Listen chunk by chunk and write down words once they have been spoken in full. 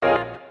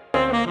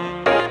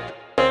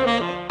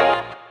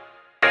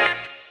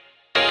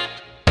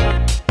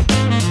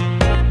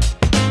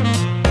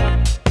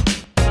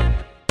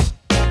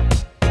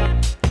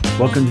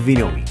Welcome to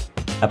Vino Week,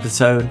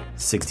 episode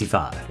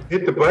 65.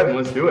 Hit the button,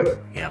 let's do it.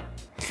 Yeah.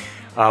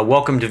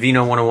 Welcome to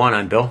Vino 101.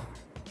 I'm Bill.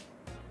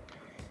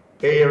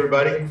 Hey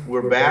everybody,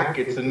 we're back.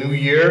 It's a new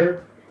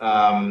year,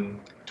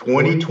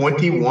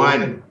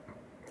 2021.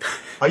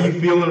 How you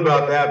feeling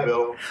about that,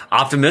 Bill?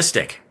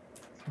 Optimistic.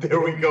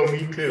 There we go,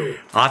 me too.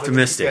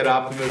 Optimistic. Let's get that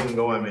optimism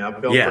going, man. I'm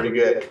feeling pretty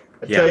good.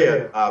 I Yeah. tell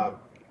you,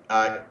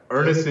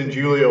 Ernest and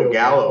Julio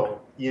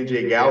Gallo,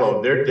 E&J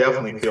Gallo, they're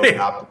definitely feeling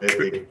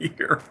optimistic.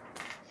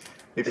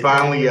 They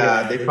finally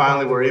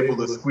were able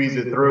to squeeze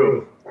it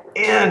through.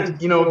 And,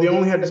 they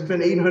only had to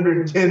spend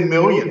 $810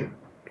 million.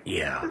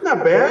 Yeah. That's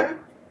not bad.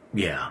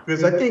 Yeah.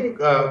 Because I think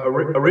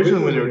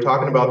originally when they were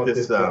talking about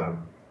this,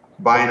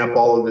 buying up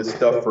all of this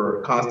stuff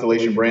for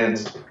Constellation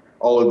Brands,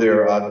 all of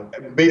their,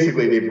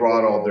 basically they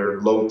brought all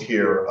their low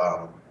tier,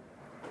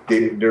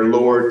 their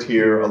lower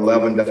tier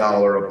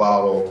 $11 a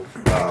bottle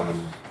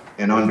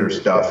and under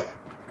stuff.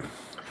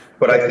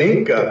 But I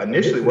think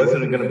initially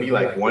wasn't it going to be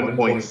like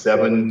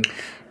 1.7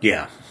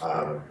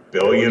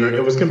 billion?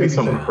 It was going to be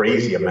some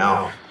crazy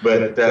amount.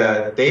 But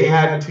they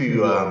had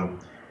to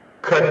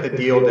cut the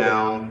deal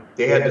down.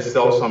 They had to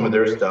sell some of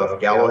their stuff.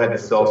 Gallo had to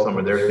sell some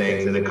of their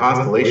things. And the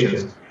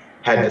Constellations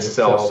had to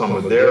sell some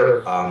of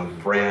their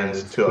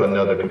brands to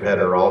another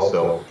competitor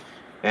also.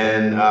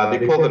 And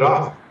they pulled it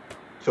off.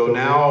 So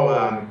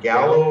now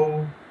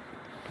Gallo,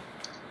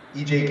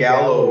 E.J.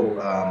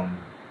 Gallo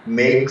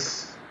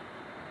makes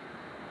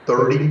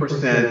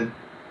 30%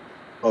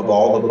 of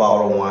all the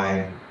bottled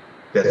wine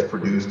that's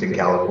produced in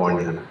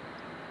California.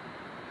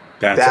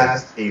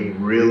 That's a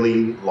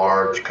really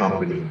large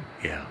company.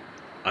 Yeah.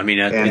 I mean,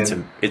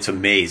 it's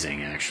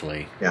amazing,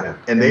 actually. Yeah,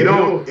 and they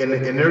don't, and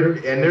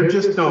they're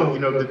just don't.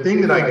 The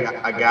thing that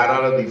I got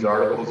out of these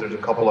articles, there's a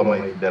couple of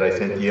them that I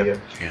sent to you.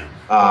 Yeah.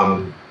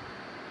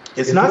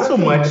 It's not so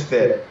much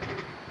that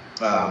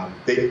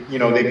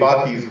they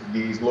bought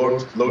these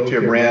low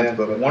tier brands,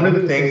 but one of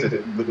the things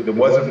that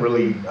wasn't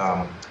really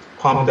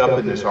pumped up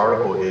in this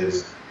article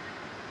is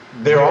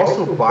they're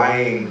also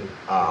buying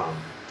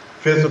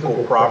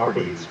physical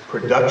properties,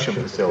 production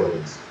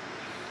facilities.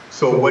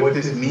 So what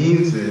this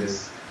means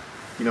is,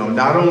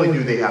 not only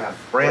do they have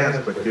brands,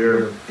 but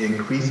they're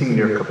increasing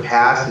their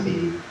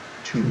capacity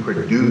to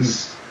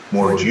produce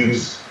more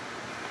juice,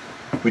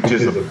 which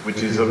is a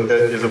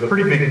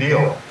pretty big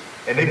deal.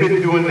 And they've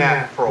been doing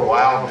that for a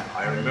while now.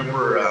 I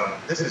remember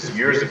this is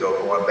years ago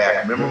going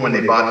back. Remember when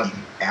they bought the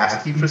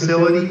Asti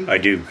facility? I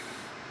do.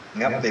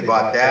 Yep, they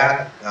bought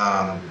that.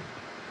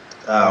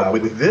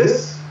 With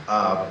this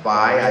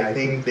buy, I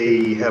think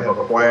they have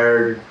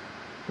acquired.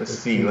 Let's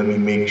see. Let me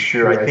make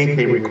sure. I think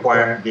they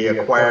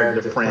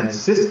acquired the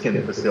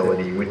Franciscan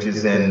facility, which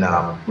is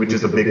a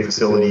big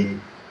facility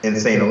in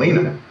St.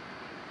 Helena,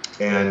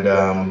 and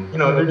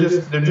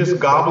they're just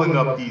gobbling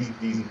up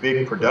these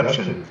big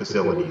production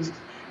facilities.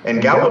 And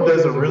Gallo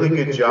does a really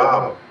good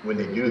job when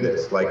they do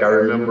this. Like I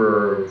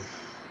remember,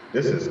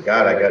 I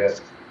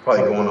got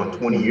probably going on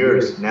 20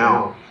 years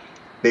now.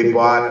 They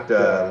bought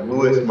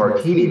Louis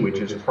Martini, which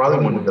is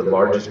probably one of the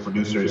largest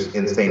producers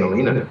in St.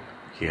 Helena.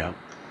 Yeah.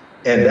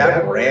 And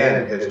that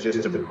brand has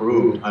just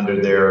improved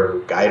under their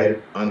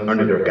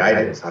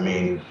guidance. I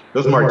mean,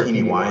 those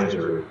Martini wines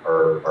are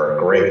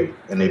great,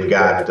 and they've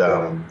got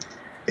the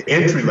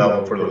entry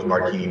level for those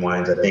Martini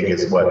wines. I think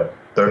is what,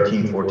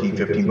 13, 14,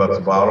 15 bucks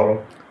a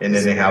bottle, and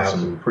then they have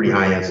some pretty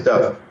high end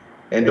stuff.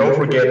 And don't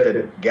forget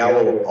that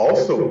Gallo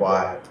also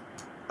bought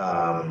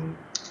up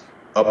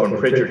on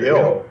Pritchard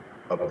Hill,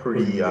 a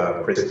pretty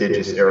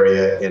prestigious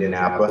area in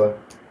Napa.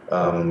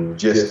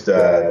 Just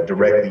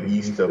directly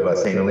east of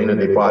St. Helena,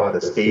 they bought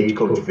the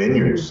Stagecoach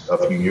Vineyards a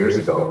few years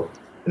ago,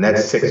 and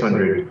that's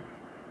 600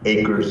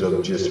 acres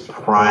of just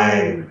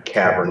prime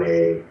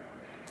Cabernet.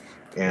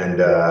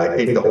 And I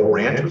think the whole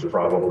ranch was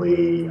twice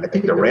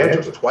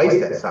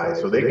that size,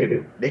 so they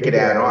could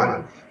add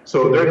on.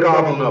 So they're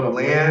gobbling up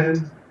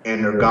land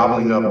and they're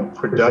gobbling up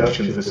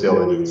production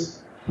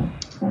facilities,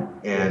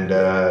 and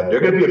they're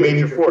going to be a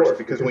major force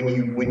because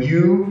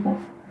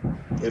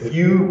if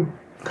you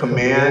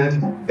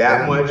command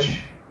that much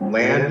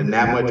land and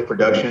that much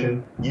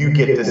production, you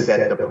get to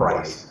set the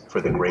price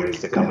for the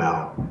grapes to come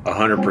out.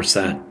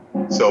 100%.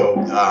 So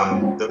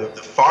the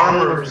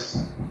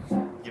farmers,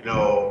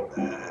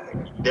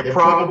 they're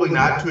probably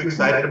not too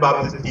excited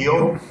about this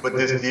deal, but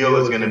this deal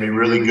is going to be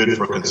really good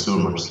for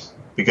consumers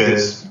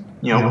because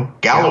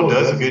Gallo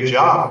does a good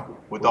job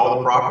with all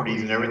the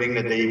properties and everything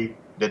that they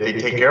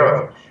take care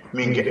of. I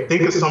mean,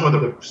 think of some of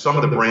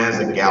the brands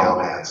that Gallo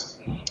has.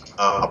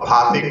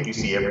 Apothic, you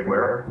see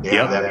everywhere. They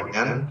have that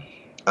brand.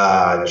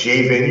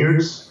 J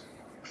Vineyards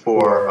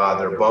for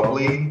their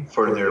bubbly,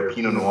 for their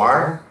Pinot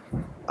Noir.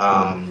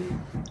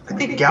 I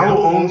think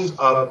Gallo owns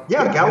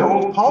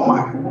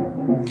Paulmeyer.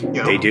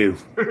 They do.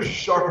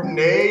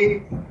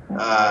 Chardonnay.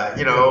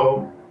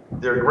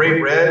 Their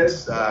great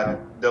reds. The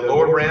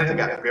lower brands, they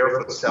got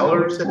Barefoot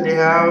Cellars that they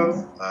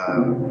have.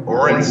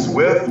 Orange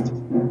Swift.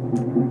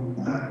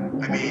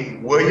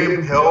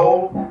 William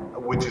Hill,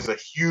 which is a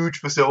huge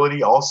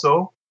facility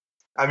also.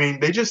 I mean,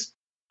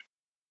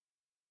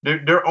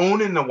 they're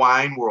owning the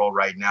wine world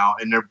right now,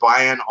 and they're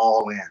buying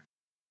all in.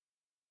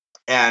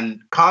 And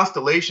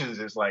Constellations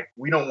is like,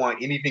 we don't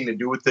want anything to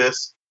do with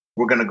this.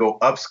 We're going to go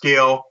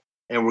upscale,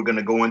 and we're going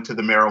to go into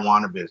the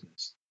marijuana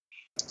business.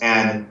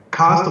 And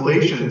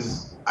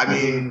Constellations, I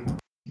mean,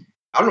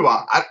 I don't know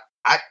about,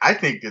 I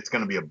think it's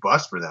going to be a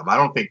bust for them. I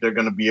don't think they're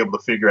going to be able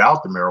to figure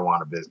out the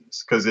marijuana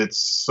business because it's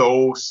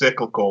so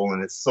cyclical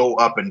and it's so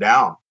up and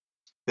down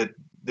that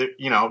they're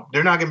not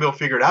going to be able to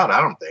figure it out. I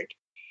don't think,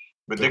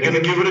 but they're going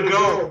to give it a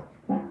go.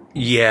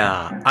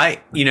 Yeah,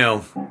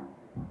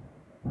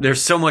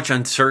 there's so much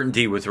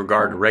uncertainty with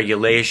regard to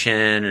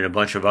regulation and a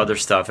bunch of other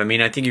stuff. I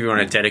mean, I think if you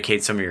want to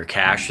dedicate some of your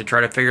cash to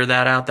try to figure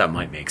that out, that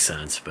might make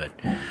sense. But,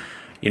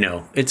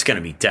 it's going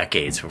to be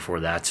decades before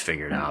that's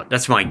figured out.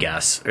 That's my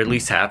guess, or at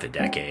least half a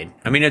decade.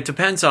 I mean, it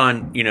depends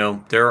on,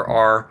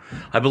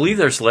 I believe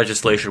there's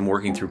legislation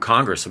working through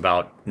Congress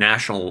about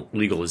national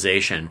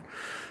legalization.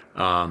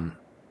 And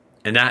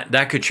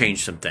that could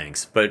change some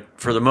things. But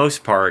for the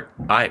most part,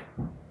 I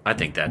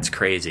think that's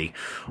crazy.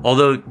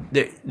 Although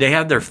they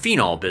have their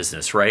phenol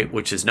business, right?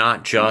 Which is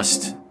not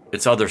just,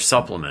 it's other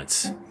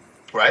supplements.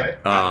 Right.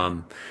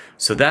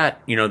 So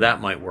that,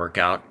 that might work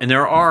out.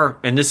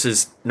 And this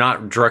is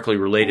not directly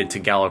related to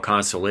Gallo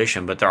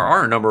Constellation, but there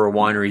are a number of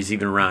wineries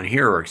even around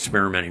here who are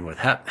experimenting with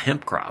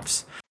hemp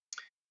crops.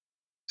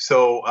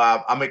 So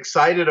I'm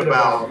excited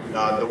about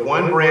the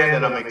one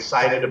brand that I'm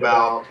excited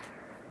about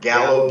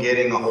Gallo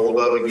getting a hold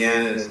of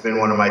again. It's been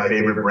one of my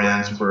favorite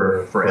brands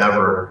for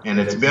forever, and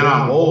it's been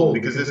on hold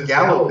because this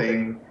Gallo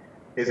thing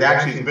it's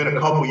been a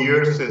couple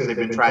years since they've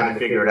been trying to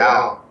figure it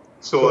out.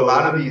 So a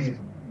lot of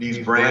these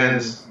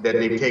brands that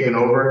they've taken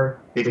over,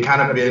 they've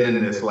kind of been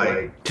in this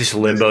like just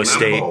limbo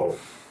state.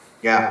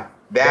 Yeah,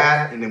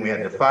 that, and then we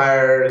had the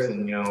fires,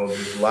 and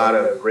there's a lot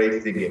of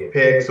grapes that get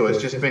picked. So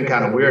it's just been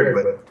kind of weird,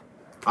 but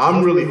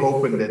I'm really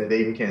hoping that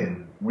they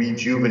can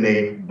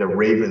rejuvenate the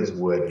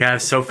Ravenswood. Yeah,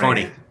 it's so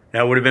funny. Brand.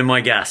 That would have been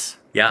my guess.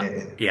 Yeah,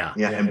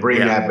 and bring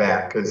that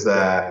back because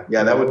that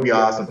would be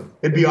awesome.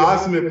 It'd be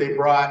awesome if they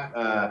brought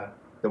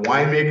the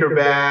winemaker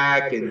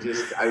back and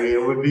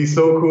it would be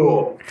so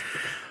cool.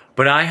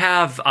 But I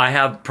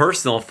have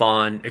personal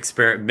fond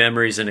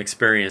memories and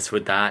experience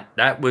with that.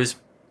 That was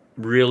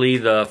really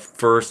the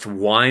first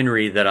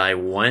winery that I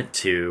went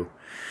to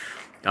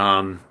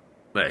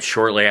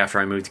shortly after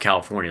I moved to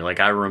California. Like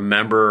I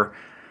remember.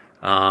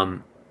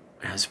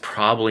 It was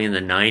probably in the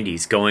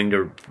 90s going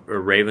to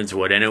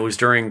Ravenswood, and it was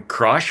during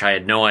Crush. I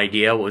had no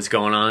idea what was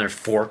going on. There's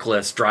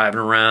forklifts driving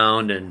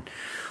around, and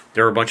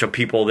there were a bunch of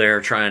people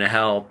there trying to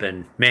help.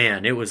 And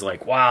man, it was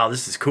like, wow,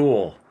 this is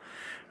cool.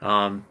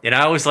 And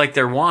I always liked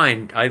their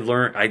wine. I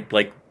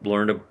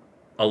learned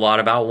a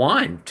lot about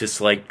wine, just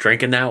like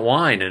drinking that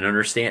wine and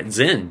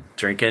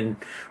drinking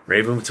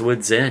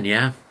Ravenswood Zin.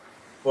 Yeah.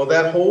 Well,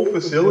 that whole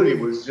facility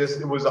was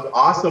it was an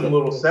awesome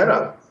little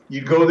setup. You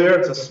go there,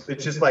 it's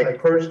just like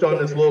perched on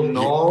this little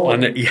knoll.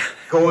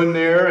 Go in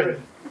there, and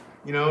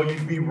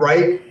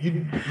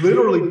you'd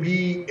literally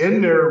be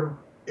in there.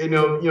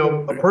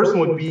 A person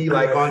would be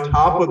like on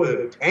top of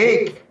the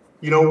tank,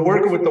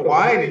 working with the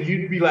wine, and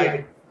you'd be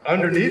like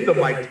underneath them,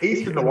 like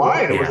tasting the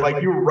wine. It was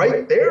like you were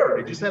right there.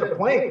 They just had a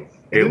plank.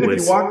 And then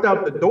if you walked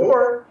out the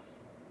door,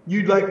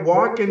 you'd like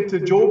walk into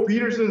Joel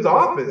Peterson's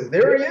office.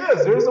 There he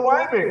is. There's the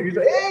winemaker. He's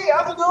like, "Hey,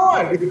 how's it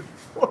going?"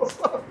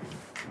 What's up?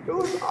 It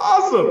was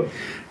awesome.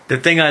 The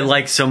thing I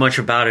like so much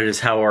about it is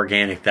how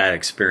organic that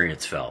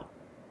experience felt.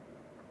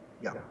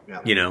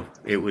 Yeah.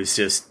 It was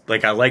just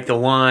like, I like the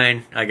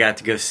wine. I got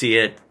to go see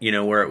it,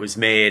 where it was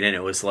made. And it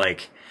was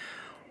like,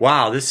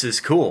 wow, this is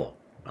cool.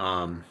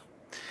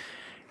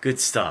 Good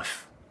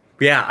stuff.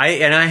 Yeah.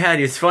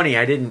 It's funny.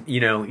 I didn't,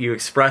 you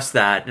expressed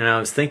that, and I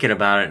was thinking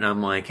about it, and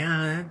I'm like,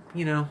 that'd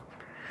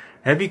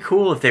be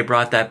cool if they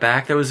brought that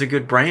back. That was a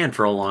good brand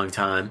for a long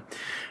time.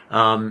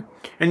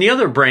 And the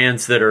other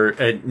brands that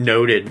are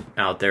noted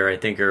out there, I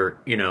think are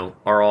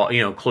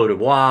all, Clos du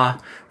Bois,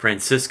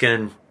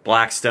 Franciscan,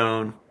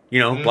 Blackstone,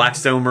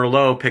 Blackstone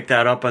Merlot, pick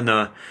that up on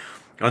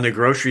the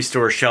grocery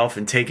store shelf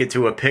and take it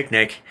to a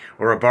picnic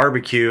or a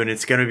barbecue, and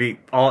it's going to be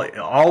all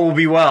will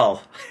be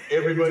well.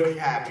 Everybody's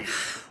happy.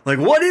 Like,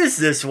 what is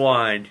this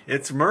wine?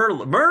 It's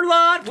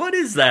Merlot. What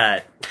is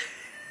that?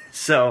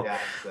 So,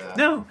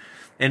 no.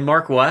 And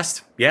Mark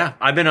West, yeah,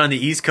 I've been on the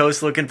East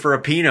Coast looking for a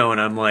Pinot, and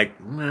I'm like,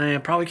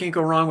 I probably can't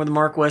go wrong with a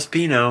Mark West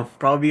Pinot.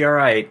 Probably be all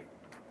right.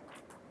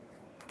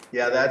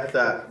 Yeah,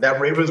 that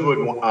Ravenswood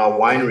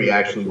winery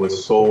actually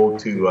was sold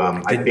to,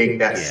 I think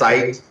that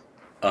site.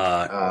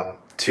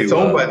 It's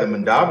owned by the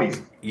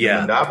Mondavis.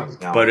 Yeah, the Mondavis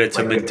now. But it's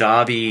a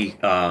Mondavi.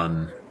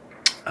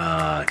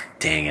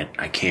 Dang it,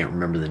 I can't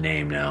remember the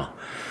name now.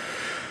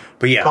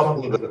 But yeah, a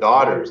couple of the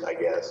daughters, I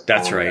guess.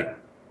 That's right.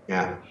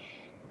 Yeah.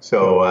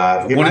 So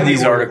one of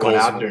these articles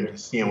out there and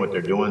just seeing what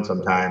they're doing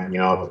sometime.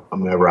 If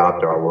I'm ever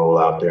out there, I'll roll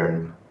out there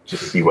and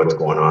just see what's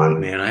going on.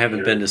 Man, I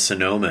haven't been to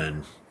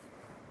Sonoma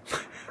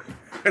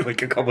in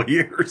like a couple of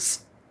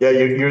years. Yeah,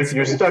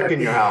 you're stuck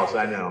in your house.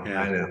 I know.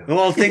 Yeah. I know.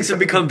 Well, things have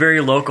become very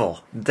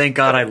local. Thank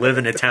God I live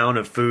in a town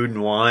of food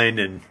and wine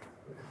and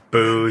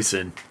booze,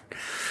 and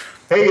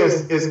Hey,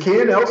 is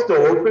K&L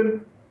still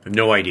open?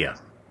 No idea.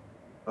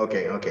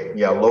 Okay.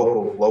 Yeah,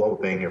 local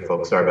thing here,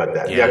 folks. Sorry about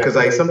that. Yeah,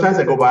 because sometimes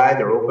I go by,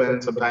 they're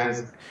open.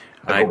 Sometimes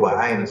I go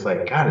by and it's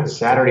like, God, it's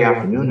Saturday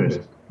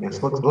afternoon.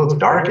 It looks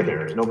dark in there.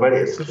 There's nobody.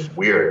 It's just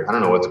weird. I don't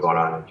know what's going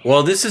on.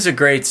 Well, this is a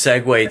great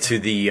segue to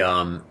the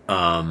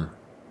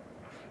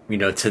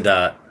to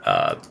the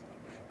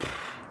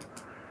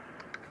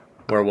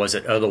where was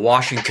it? Oh, the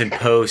Washington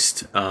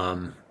Post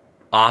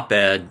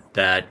op-ed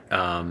that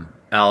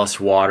Alice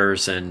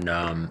Waters and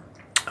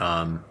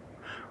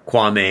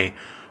Kwame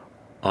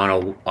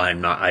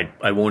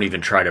I won't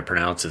even try to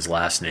pronounce his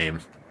last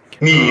name.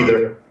 Me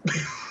either.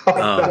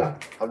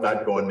 I'm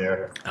not going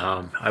there.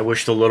 I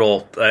wish the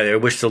little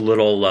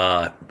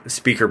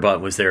speaker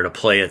button was there to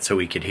play it so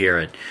we could hear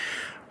it.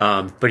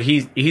 But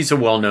he's a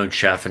well-known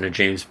chef and a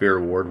James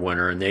Beard Award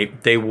winner, and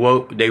they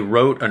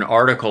wrote an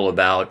article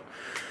about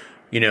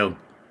Joe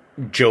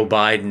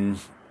Biden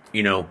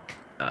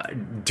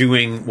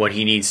doing what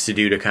he needs to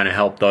do to kind of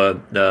help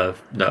the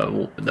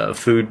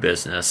food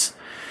business.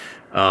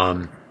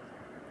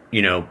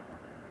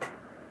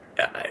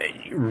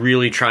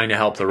 Really trying to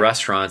help the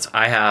restaurants.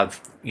 I have,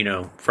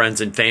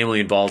 friends and family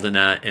involved in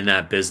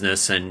that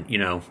business. And,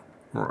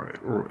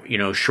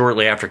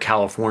 shortly after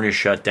California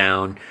shut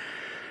down,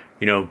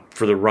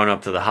 for the run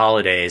up to the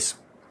holidays,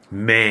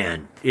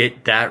 man,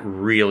 that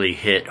really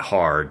hit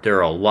hard. There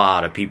are a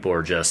lot of people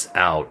are just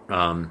out.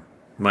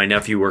 My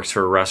nephew works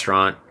for a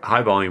restaurant,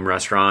 high volume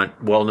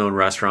restaurant, well-known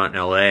restaurant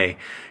in LA,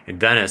 in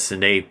Venice.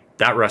 And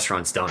that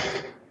restaurant's done.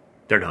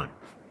 They're done.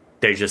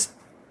 They just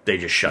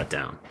shut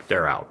down.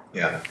 They're out.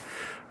 Yeah.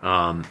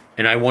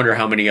 And I wonder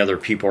how many other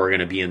people are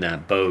going to be in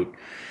that boat.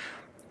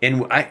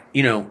 And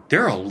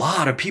there are a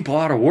lot of people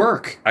out of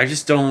work. I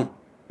just don't,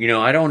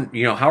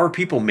 how are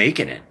people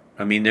making it?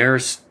 I mean,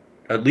 there's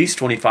at least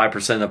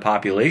 25% of the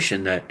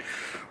population that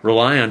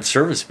rely on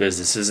service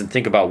businesses. And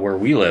think about where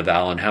we live,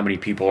 Alan, how many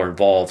people are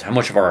involved, how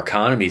much of our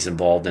economy is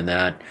involved in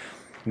that,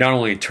 not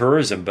only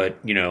tourism, but,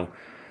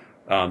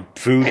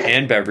 food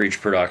and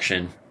beverage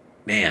production.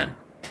 Man,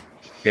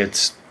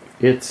 it's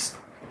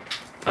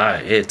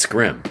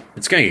grim.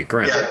 It's going to get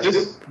grim. Yeah,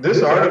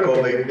 this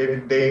article,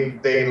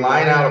 they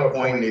line out a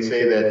point and they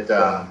say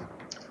that,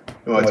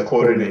 it's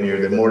quoted in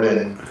here, that more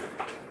than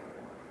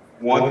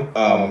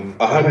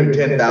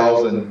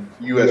 110,000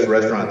 U.S.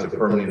 restaurants have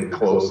permanently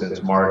closed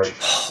since March.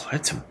 Oh,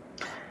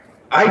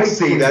 I'd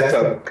say that's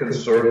a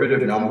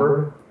conservative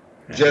number,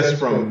 just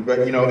from, but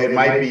it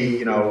might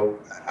be,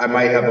 I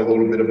might have a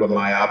little bit of a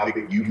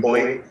myopic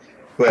viewpoint,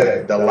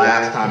 but the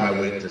last time I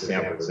went to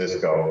San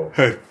Francisco,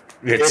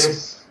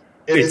 it's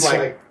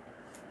like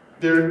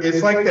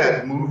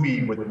that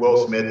movie with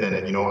Will Smith in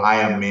it,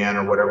 I Am Man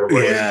or whatever.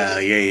 Yeah.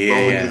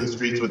 Going through the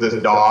streets with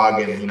this dog,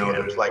 and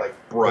there's like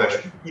brush.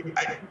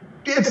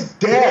 It's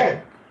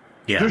dead.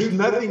 Yeah. There's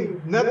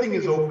nothing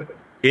is open.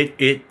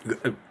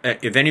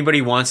 If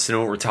anybody wants to know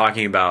what we're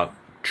talking about,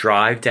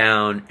 drive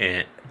down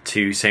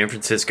to San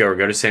Francisco or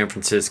go to San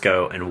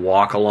Francisco and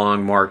walk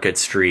along Market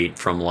Street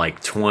from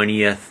like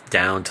 20th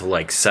down to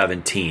like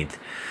 17th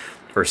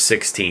or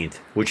 16th,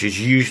 which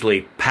is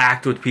usually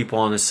packed with people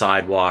on the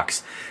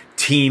sidewalks,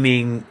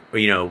 teeming,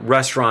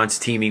 restaurants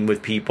teeming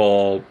with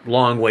people,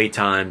 long wait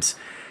times.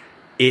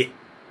 It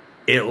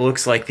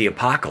looks like the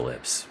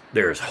apocalypse.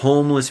 There's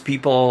homeless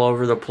people all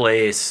over the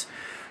place.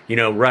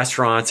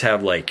 Restaurants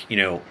have like,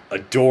 a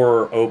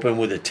door open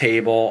with a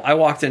table. I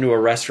walked into a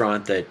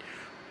restaurant that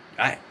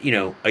a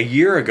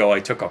year ago I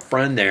took a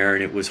friend there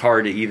and it was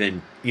hard to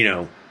even,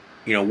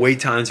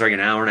 wait times like an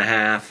hour and a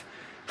half.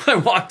 I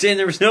walked in,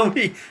 there was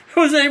nobody.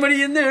 There wasn't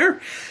anybody in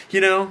there,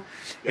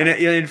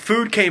 and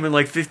food came in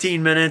like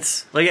 15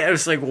 minutes. Like, I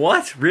was like,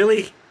 what?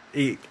 Really?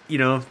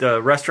 The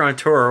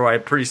restaurateur, who I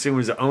pretty soon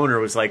was the owner,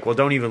 was like, well,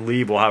 don't even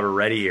leave. We'll have it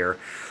ready here.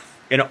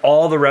 And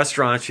all the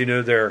restaurants,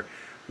 their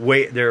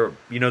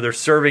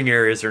serving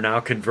areas are now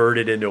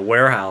converted into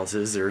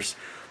warehouses. There's,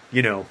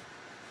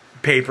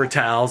 paper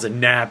towels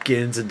and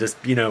napkins and just,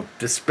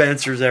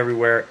 dispensers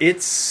everywhere.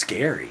 It's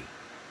scary.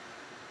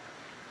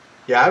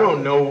 Yeah, I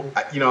don't know.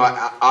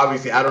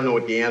 Obviously, I don't know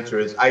what the answer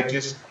is. I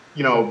just,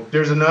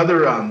 there's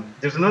another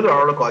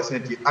article I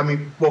sent you. I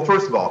mean, well,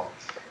 first of all,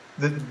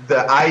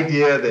 the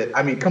idea that,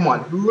 come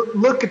on,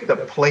 look at the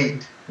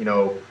plate.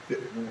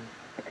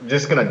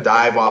 Just gonna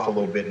dive off a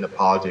little bit into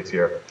politics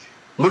here.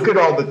 Look at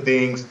all the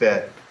things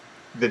that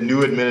the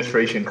new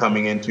administration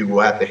coming into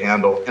will have to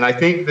handle. And I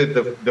think that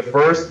the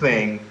first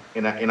thing,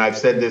 and I've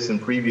said this in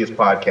previous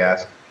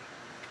podcasts,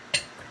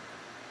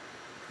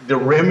 the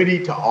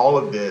remedy to all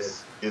of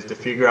this is to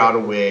figure out a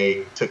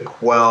way to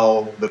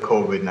quell the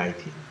COVID-19.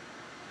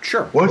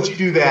 Sure. Once you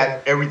do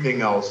that,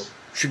 everything else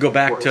should go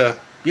back works.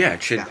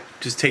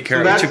 Just take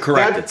care of it, to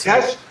correct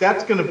itself.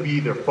 That's going to be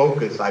their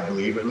focus, I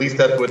believe. At least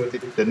that's what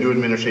the new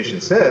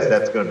administration says.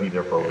 That's going to be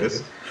their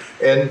focus.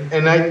 And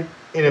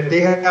if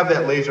they have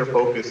that laser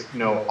focus,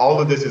 all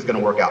of this is going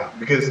to work out.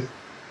 Because,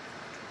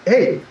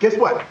 hey, guess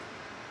what?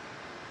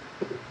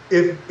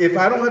 If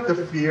I don't have to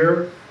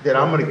fear that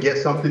I'm going to get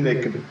something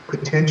that could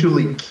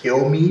potentially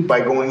kill me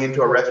by going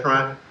into a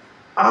restaurant,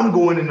 I'm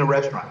going into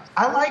restaurants.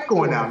 I like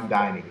going out and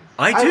dining.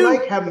 I do. I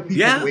like having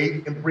people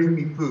wait and bring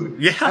me food.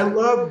 Yeah. I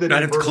love the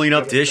not have to clean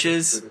up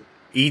dishes,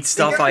 eat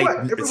stuff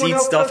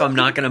I'm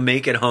not going to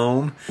make at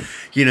home.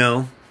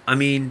 I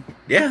mean,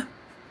 yeah.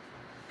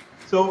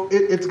 So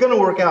it's going to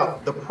work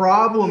out. The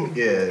problem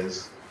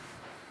is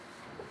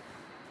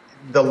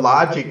the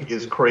logic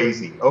is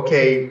crazy.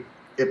 Okay,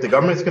 if the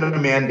government's going to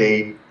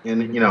mandate,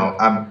 and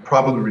I'm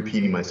probably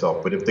repeating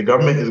myself, but if the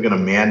government is going to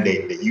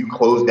mandate that you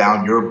close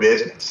down your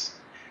business,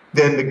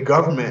 then the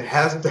government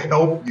has to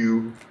help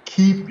you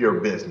keep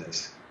your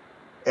business.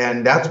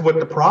 And that's what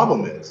the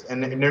problem is.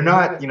 And they're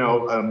not,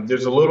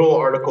 there's a little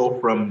article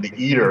from The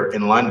Eater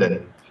in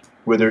London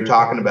where they're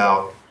talking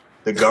about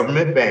the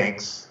government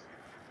banks.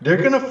 They're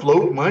going to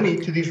float money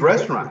to these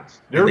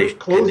restaurants. They're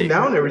closing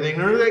down everything.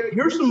 They're like,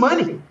 here's some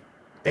money.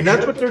 And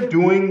that's what they're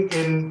doing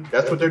in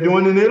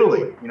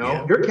Italy.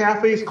 Your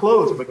cafe's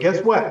closed, but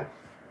guess what?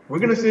 We're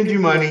going to send you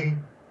money.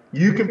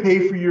 You can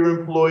pay for your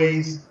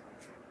employees.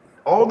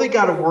 All they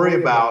got to worry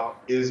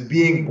about is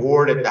being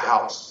bored at the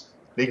house.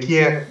 They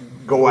can't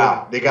go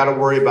out. They got to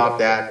worry about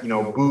that,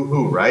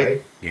 boo-hoo,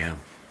 right? Yeah.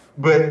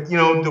 But,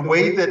 the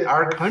way that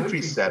our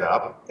country's set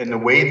up and the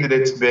way that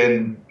it's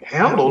been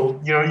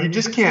handled, you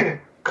just can't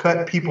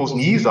cut people's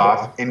knees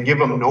off and give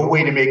them no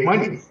way to make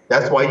money.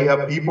 That's why you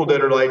have people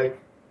that are like,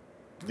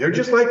 they're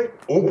just like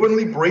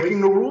openly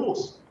breaking the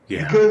rules.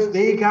 Yeah. Because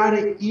they got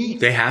to eat.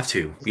 They have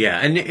to. Yeah.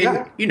 And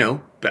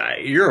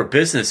you're a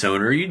business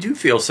owner. You do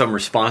feel some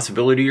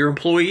responsibility to your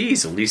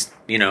employees. At least,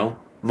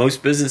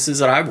 most businesses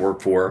that I've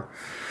worked for,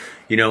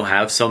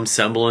 have some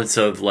semblance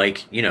of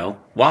like,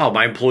 wow,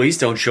 my employees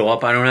don't show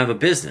up. I don't have a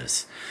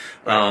business.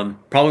 Right.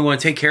 Probably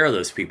want to take care of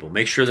those people.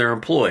 Make sure they're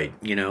employed,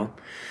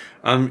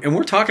 and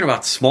we're talking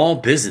about small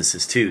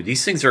businesses too.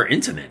 These things are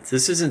intimate.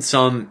 This isn't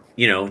some,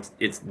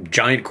 it's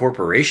giant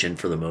corporation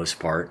for the most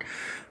part.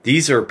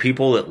 These are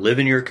people that live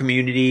in your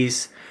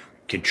communities,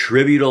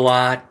 contribute a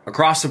lot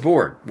across the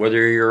board.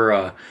 Whether you're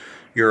a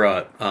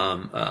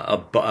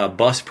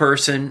bus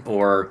person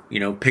or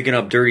picking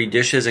up dirty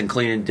dishes and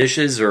cleaning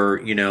dishes,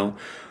 or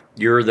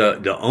you're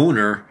the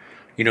owner.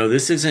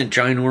 This isn't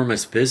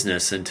ginormous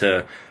business, and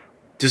to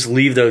just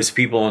leave those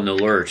people in the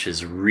lurch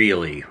is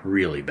really,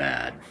 really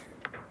bad.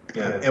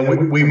 Yeah,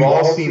 and we've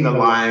all seen the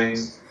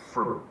lines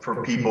for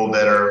people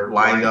that are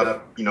lined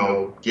up,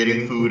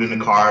 getting food in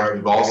the cars.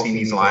 We've all seen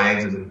these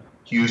lines in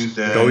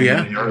Houston,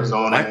 in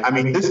Arizona. I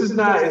mean, it's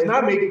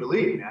not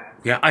make-believe, man.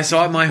 Yeah, I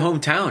saw it in my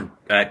hometown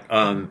at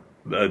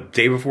a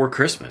day before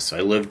Christmas. I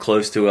live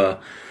close to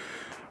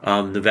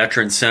the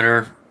Veterans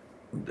Center.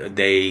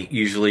 They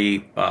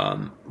usually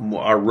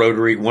our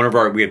Rotary.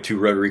 We have two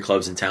Rotary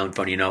clubs in town.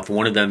 Funny enough,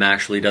 one of them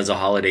actually does a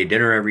holiday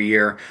dinner every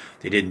year.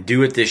 They didn't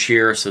do it this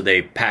year, so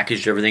they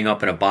packaged everything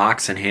up in a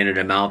box and handed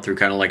him out through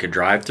kind of like a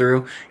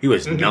drive-through. He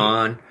was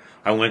gone.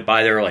 I went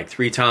by there like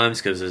 3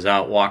 times because I was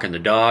out walking the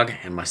dog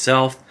and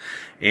myself,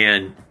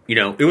 and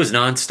it was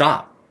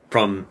nonstop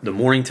from the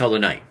morning till the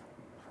night.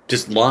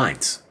 Just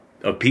lines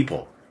of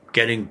people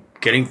getting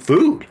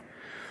food.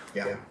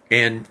 Yeah.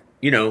 And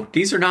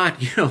these are not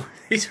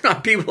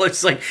people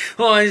that's like,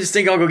 oh, I just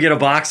think I'll go get a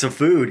box of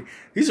food.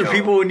 These are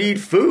people who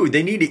need food.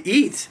 They need to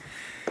eat.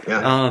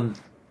 Yeah.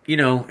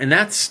 And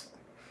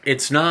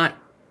it's not,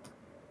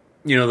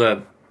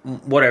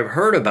 what I've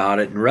heard about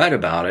it and read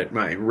about it,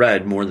 I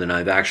read more than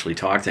I've actually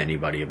talked to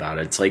anybody about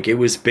it. It's like it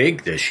was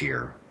big this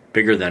year,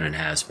 bigger than it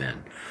has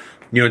been,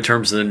 in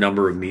terms of the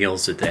number of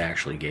meals that they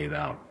actually gave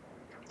out.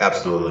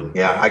 Absolutely.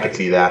 Yeah, I could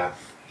see that.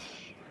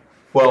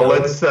 Well,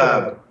 let's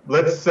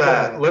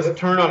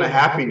turn on a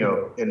happy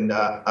note. And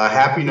a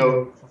happy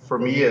note for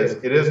me is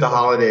it is the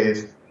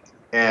holidays,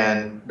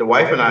 and the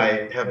wife and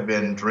I have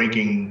been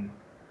drinking.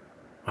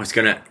 I was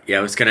gonna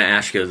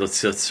ask you.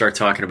 Let's start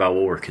talking about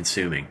what we're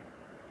consuming.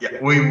 Yeah,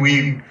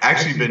 we've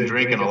actually been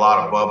drinking a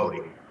lot of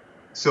bubbly.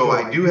 So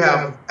I do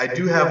have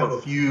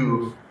a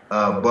few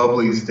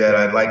bubblies that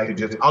I'd like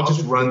to I'll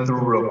just run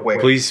through real quick.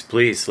 Please,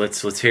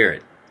 let's hear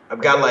it.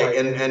 I've got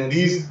and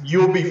these,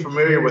 you'll be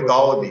familiar with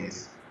all of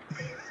these.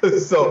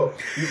 So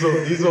these will be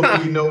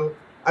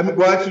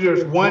actually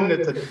there's one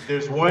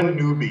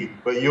newbie,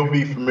 but you'll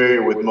be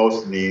familiar with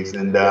most of these.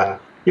 And the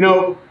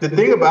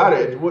thing about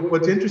it,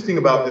 what's interesting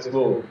about this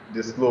little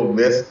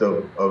list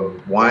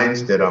of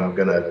wines that I'm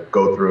gonna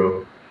go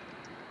through,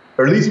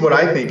 or at least what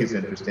I think is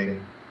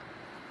interesting,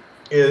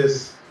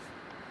 is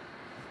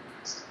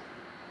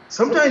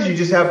sometimes you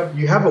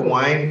have a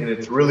wine and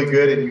it's really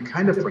good and you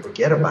kind of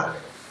forget about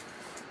it.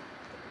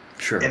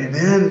 Sure. And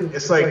then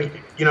it's like,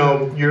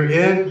 you'll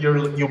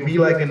be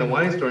like in the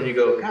wine store and you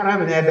go, God, I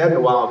haven't had that in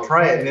a while. I'll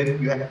try it. And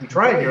then you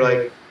try it and you're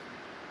like,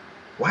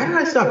 why did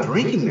I stop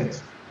drinking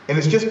this? And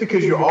it's just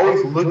because you're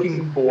always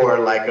looking for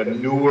like a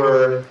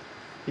newer,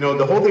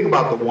 the whole thing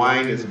about the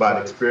wine is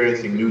about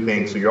experiencing new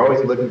things. So you're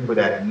always looking for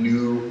that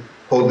new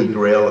holy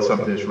grail of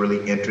something that's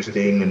really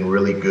interesting and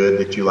really good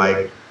that you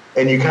like.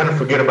 And you kind of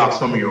forget about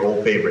some of your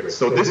old favorites.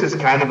 So this is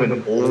kind of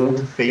an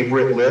old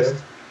favorite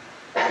list.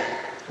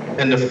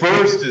 And the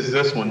first is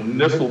this one.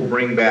 This will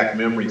bring back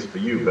memories for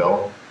you,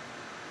 Bill.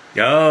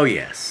 Oh,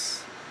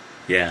 yes.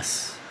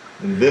 Yes.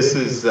 And this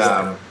is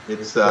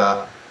it's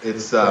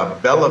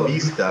Bella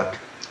Vista.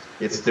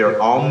 It's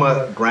their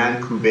Alma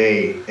Grand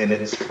Cuvée, and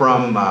it's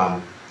from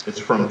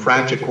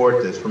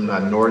Franciacorta, it's from the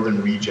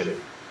northern region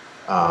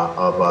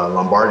of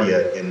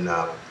Lombardia in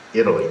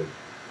Italy.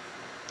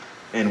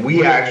 And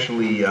we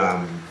actually,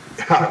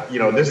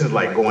 this is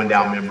like going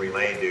down memory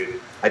lane,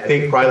 dude. I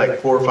think probably like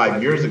 4 or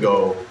 5 years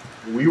ago,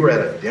 we were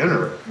at a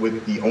dinner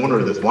with the owner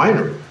of this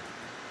winery.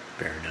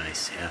 Very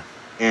nice, yeah.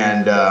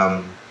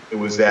 And it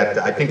was at,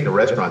 I think the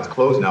restaurant's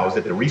closed now. It was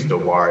at the Risto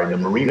Bar in the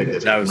Marina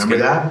District. Remember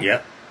that?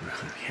 Yep.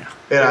 Yeah.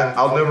 And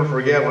I'll never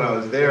forget when I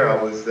was there. I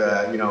was,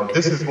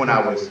 this is when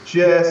I was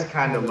just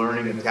kind of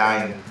learning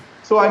Italian.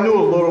 So I knew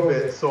a little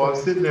bit. So I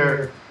was sitting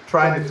there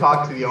trying to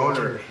talk to the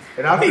owner.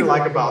 And after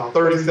like about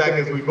 30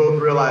 seconds, we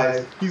both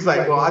realized, he's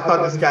like, well, I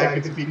thought this guy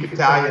could speak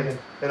Italian.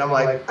 And I'm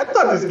like, I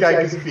thought this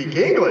guy could speak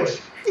English.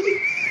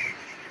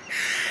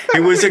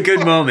 It was a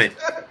good moment.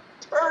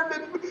 Turned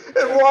and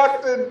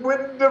walked and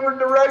went in different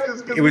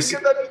directions because we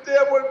couldn't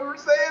understand what we were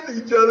saying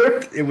to each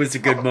other. It was a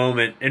good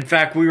moment. In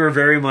fact, we were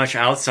very much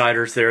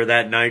outsiders there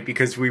that night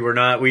because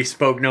we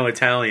spoke no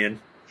Italian.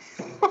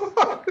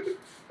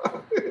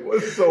 It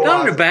was so Not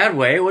awesome. in a bad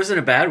way. It wasn't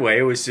a bad way.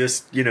 It was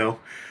just,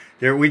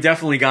 there we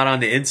definitely got on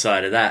the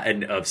inside of that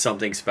and of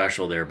something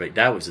special there, but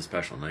that was a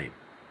special night.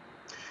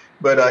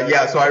 But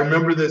so I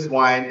remember this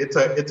wine. It's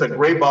a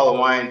great bottle of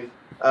wine.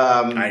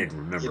 I didn't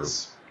remember.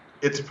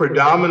 It's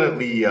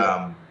predominantly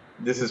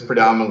this is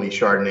predominantly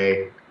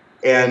Chardonnay.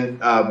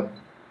 And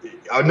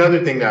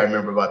another thing that I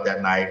remember about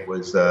that night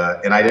was,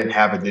 and I didn't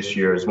have it this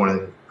year, is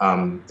that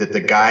the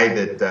guy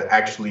that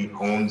actually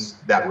owns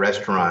that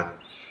restaurant,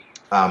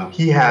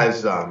 he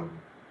has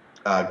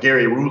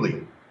Gary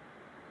Rulli.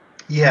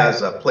 He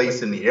has a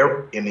place in the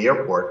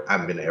airport. I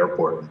haven't been to the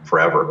airport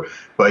forever,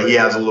 but he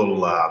has a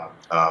little a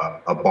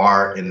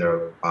bar in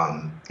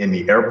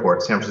the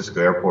airport, San Francisco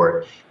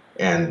airport.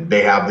 And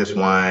they have this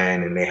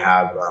wine, and they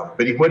have,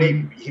 but he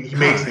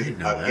makes this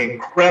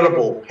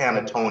incredible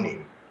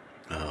panettone,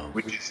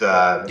 which is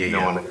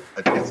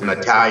it's an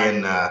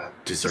Italian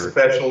dessert,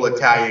 special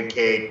Italian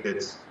cake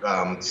that's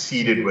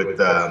seeded with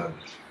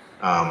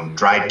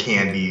dried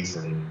candies,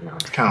 and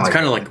it's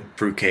kind of like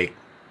fruitcake,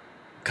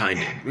 kind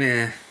of.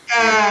 Yeah.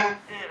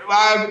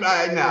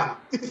 No,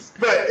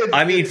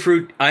 I mean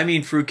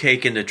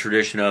fruitcake in the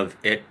tradition of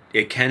it.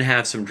 It can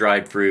have some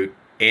dried fruit.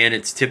 And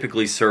it's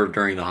typically served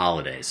during the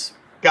holidays.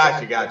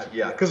 Gotcha.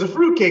 Yeah, because a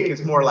fruitcake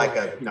is more like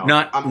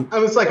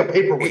it's like a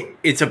paperweight.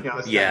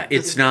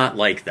 It's not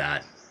like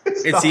that.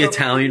 It's the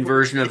Italian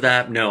version of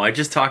that. No, I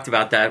just talked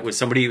about that with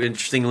somebody,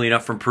 interestingly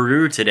enough, from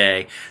Peru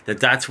today.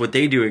 That's what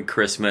they do at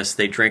Christmas.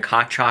 They drink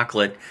hot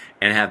chocolate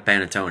and have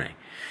panettone.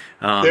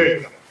 There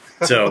you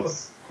go. So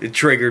it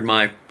triggered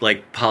my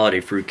holiday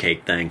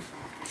fruitcake thing.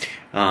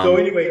 So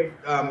anyway,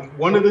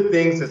 one of the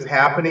things that's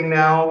happening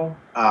now.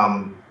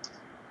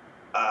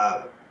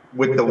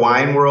 With the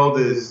wine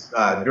world is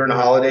during the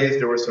holidays,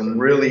 there were some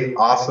really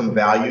awesome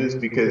values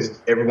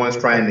because everyone's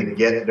trying to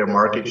get their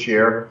market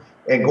share.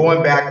 And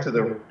going back to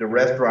the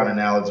restaurant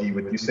analogy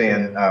with you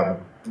saying,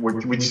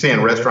 with you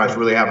saying restaurants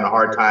really having a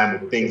hard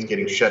time with things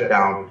getting shut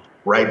down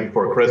right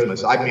before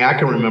Christmas. I mean, I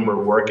can remember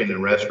working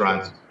in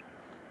restaurants,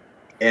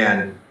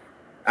 and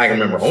I can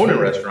remember owning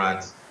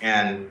restaurants,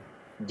 and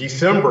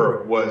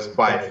December was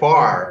by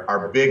far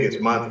our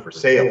biggest month for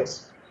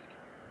sales.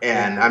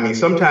 And I mean,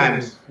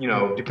 sometimes,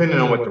 depending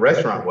on what the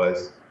restaurant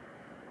was,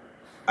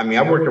 I mean,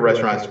 I worked at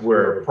restaurants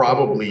where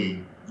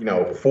probably,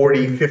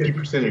 40,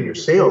 50% of your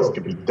sales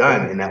could be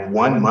done in that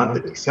 1 month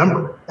of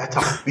December. That's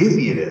how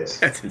busy it is.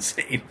 That's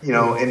insane.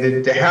 And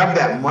then to have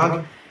that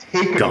month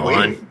taken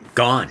away.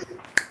 Gone.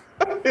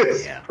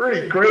 It's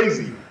pretty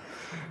crazy.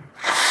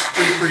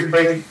 Pretty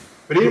crazy.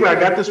 But anyway, I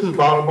got this from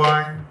Bottle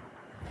Barn.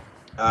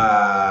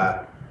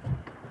 I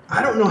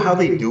don't know how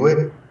they do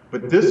it,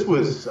 but this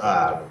was...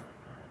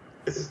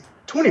 it's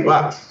 $20,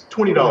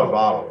 $20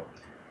 bottle,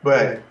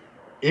 but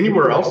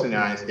anywhere else in the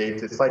United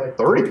States, it's like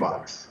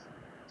 $30.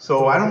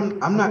 So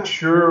I'm not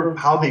sure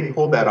how they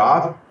pulled that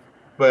off,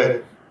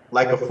 but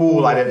like a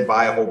fool, I didn't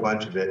buy a whole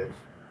bunch of it.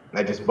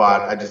 I just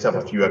have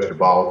a few extra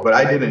bottles, but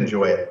I did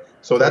enjoy it.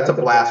 So that's a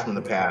blast from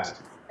the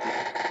past.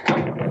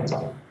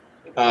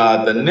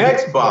 The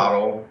next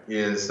bottle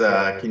is,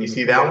 can you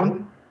see that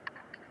one?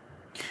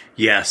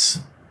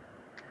 Yes.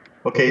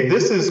 Okay,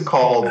 this is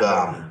called,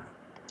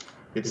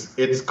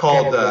 it's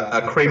called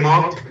a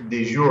Crémant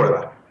de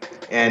Jura,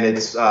 and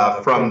it's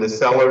from the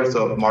cellars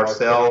of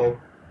Marcel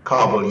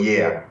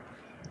Cavalier,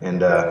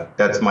 and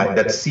that's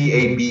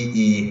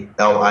Cabelier.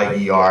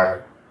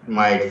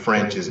 My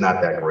French is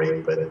not that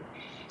great, but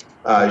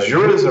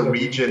Jura is a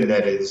region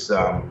that is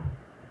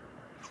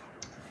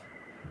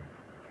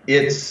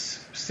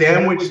it's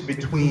sandwiched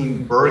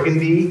between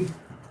Burgundy,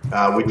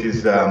 which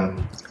is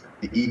the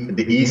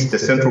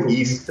central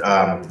east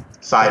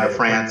side of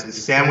France,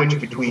 is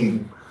sandwiched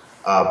between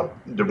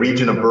the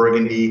region of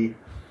Burgundy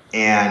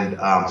and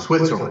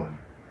Switzerland,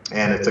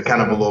 and it's a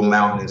kind of a little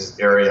mountainous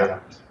area.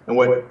 And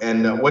what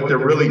they're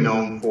really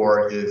known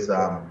for is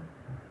a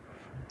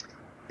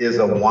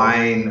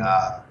wine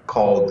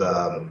called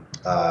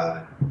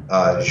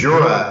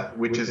Jura,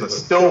 which is a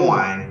still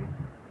wine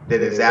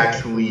that is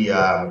actually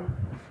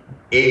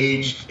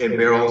aged in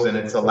barrels, and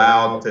it's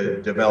allowed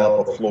to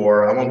develop a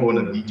floor. I won't go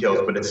into the details,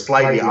 but it's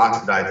slightly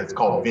oxidized. It's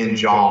called Vin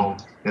Jaune,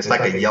 and it's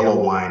like a yellow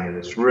wine, and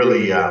it's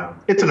really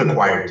it's an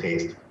acquired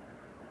taste.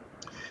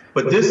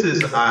 But this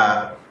is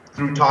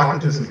through talking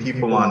to some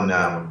people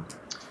on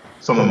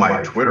some of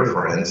my Twitter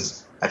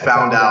friends, I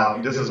found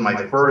out this is my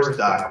first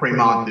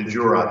Cremant de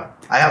Jura.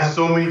 I have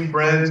so many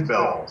friends,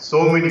 Bill,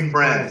 so many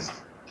friends.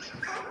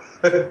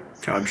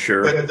 I'm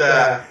sure. But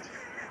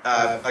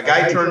a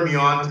guy turned me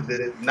on to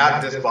this,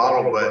 not this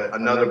bottle, but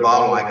another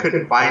bottle. I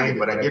couldn't find it,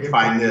 but I did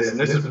find this, and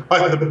this is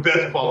probably the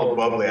best bottle of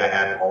bubbly I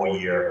had all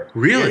year.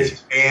 Really?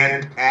 It's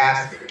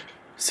fantastic.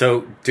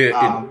 So,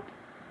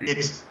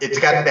 it's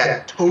got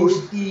that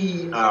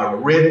toasty,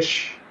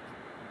 rich,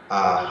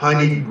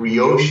 honey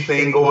brioche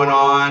thing going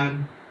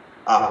on.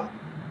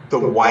 The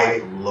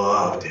wife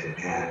loved it,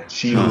 man.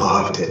 She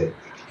loved it.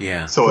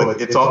 Yeah. So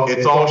it's all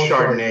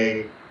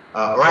Chardonnay.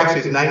 Or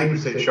actually, it's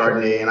 90%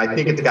 Chardonnay, and I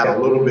think it's got a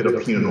little bit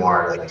of Pinot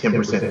Noir, like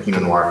 10%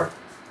 Pinot Noir.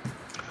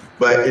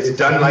 But it's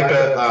done like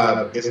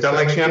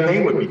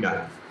Champagne would be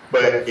done.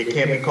 But it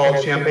can't be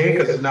called Champagne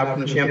because it's not from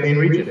the Champagne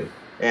region.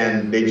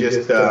 And they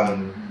just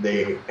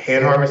they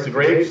hand harvest the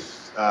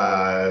grapes,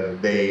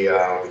 they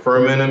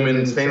ferment them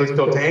in stainless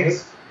steel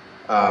tanks,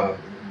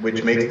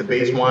 which makes the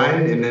base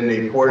wine, and then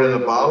they pour it in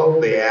a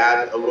bottle. They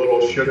add a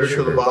little sugar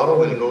to the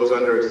bottle, and it goes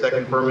under a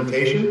second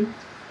fermentation.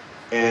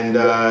 And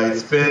it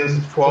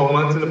spends 12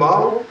 months in the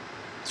bottle.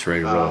 It's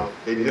ready to roll.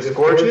 They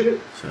disgorge it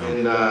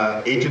and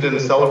age it in the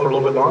cellar for a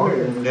little bit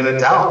longer, and then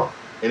it's out.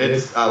 And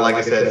it's like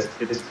I said,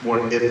 it's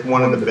one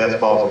of the best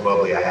bottles of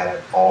bubbly I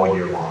had all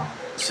year long.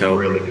 It's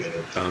really good.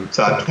 It's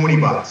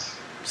 $20.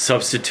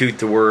 Substitute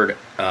the word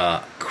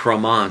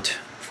Cremant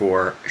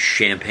for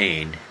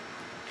champagne,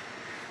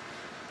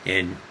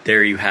 and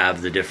there you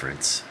have the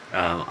difference.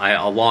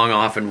 I long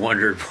often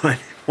wondered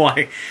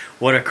what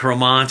a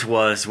Cremant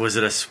was. Was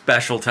it a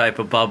special type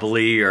of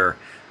bubbly, or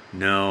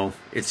no?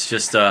 It's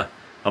just a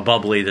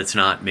bubbly that's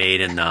not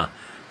made in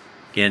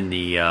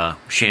the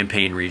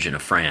Champagne region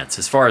of France,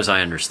 as far as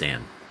I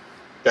understand.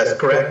 That's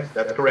correct.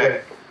 That's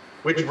correct.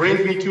 Which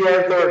brings me to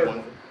our third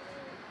one.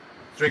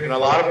 Drinking a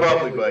lot of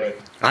bubbly, buddy.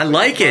 I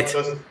like it.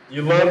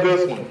 You love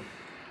this one.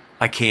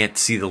 I can't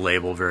see the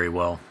label very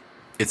well.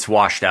 It's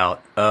washed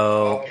out.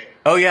 Okay.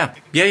 Oh yeah.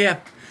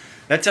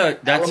 That's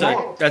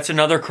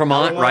another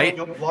Cremant, right?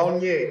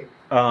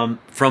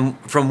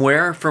 From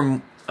where?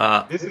 From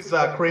this is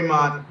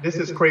Cremant. This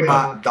is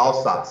Cremant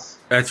d'Alsace.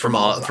 That's from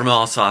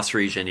Alsace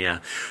region, yeah.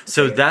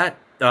 So that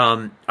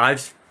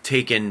I've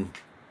taken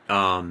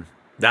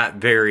that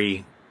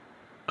very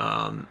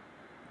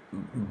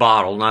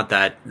bottle, not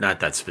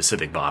that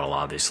specific bottle,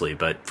 obviously,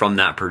 but from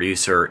that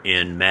producer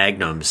in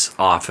magnums,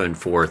 often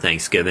for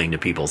Thanksgiving to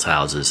people's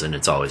houses, and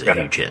it's always a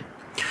huge hit.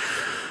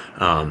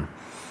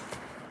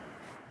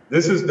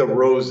 This is the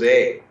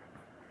rosé.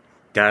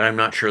 That I'm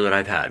not sure that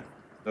I've had.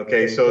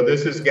 Okay, so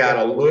this has got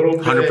a little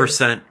bit.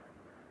 100%.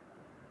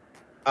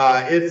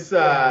 It's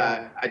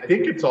I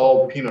think it's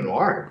all Pinot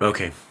Noir.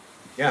 Okay.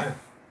 Yeah.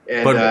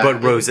 And,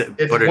 but rosé.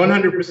 It's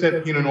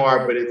 100% Pinot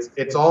Noir, but it's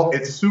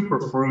super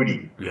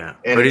fruity. Yeah.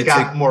 And it's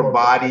got more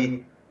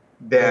body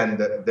than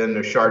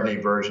the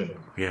Chardonnay version.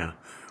 Yeah.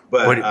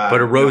 But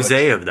a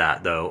rosé of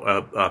that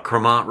though, a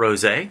Cremant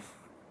rosé.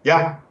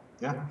 Yeah.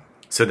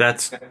 So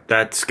that's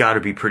got to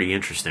be pretty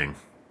interesting.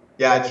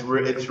 Yeah, it's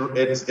really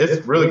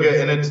good,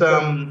 and it's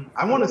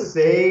I want to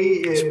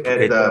say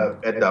at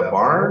the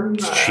barn.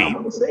 It's cheap. I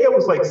want to say it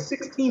was like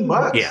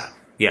 $16.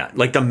 Yeah.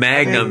 Like the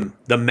Magnum,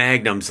 the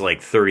Magnum's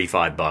like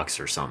 $35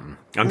 or something.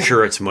 I'm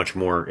sure it's much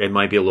more. It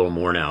might be a little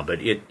more now, but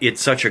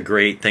it's such a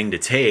great thing to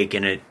take,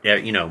 and it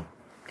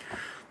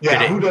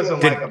Yeah, who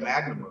doesn't like a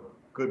Magnum?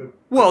 Good.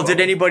 Well,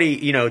 did anybody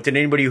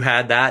who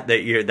had that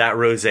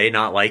rosé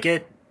not like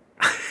it?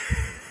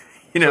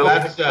 So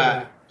that's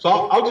so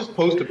I'll just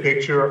post a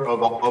picture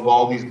of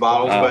all these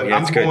bottles, but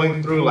I'm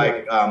going through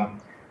like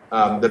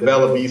the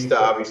Bella Vista,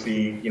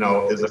 obviously,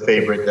 is a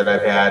favorite that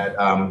I've had,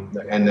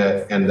 and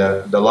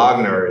the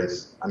Lagner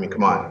is. I mean,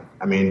 come on.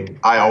 I mean,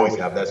 I always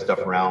have that stuff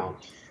around.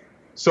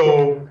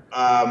 So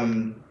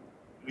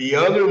the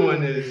other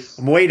one is.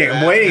 I'm waiting.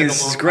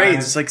 This is great.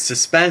 It's like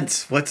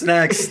suspense. What's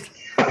next?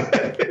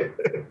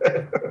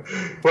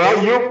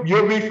 Well,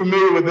 you'll be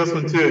familiar with this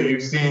one too.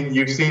 You've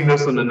seen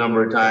this one a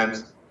number of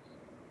times.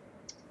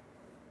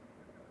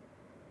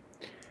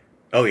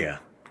 Oh yeah,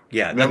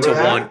 that's a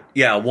one.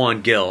 Yeah,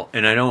 Juan Gil,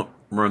 and I don't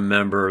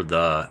remember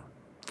the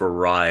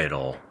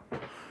varietal.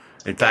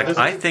 In fact,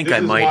 I think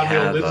I might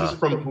have. This is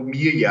from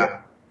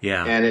Jumilla.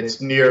 Yeah, and it's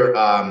near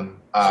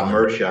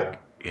Murcia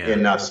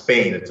in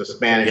Spain. It's a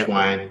Spanish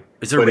wine.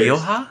 Is it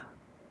Rioja?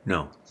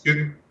 No.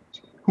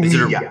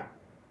 Jumilla.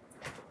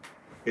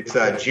 It's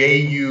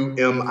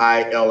Jumilla,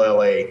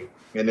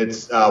 and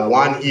it's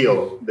Juan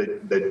Gil.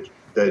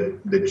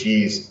 The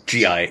G's.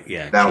 G-I,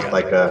 yeah. Sounds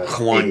like a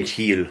Juan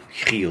Gil.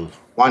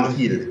 Juan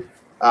Gil.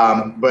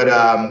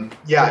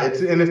 Yeah,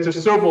 it's a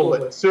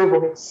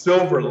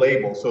silver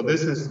label. So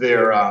this is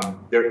their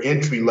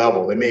entry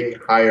level. They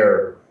make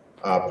higher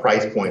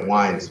price point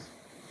wines,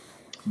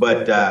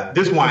 but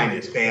this wine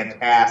is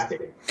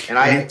fantastic, and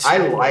I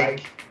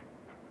like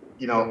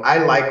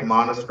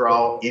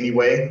Monastral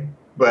anyway.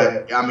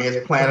 But I mean,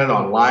 it's planted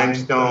on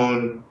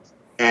limestone,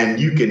 and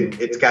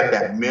it's got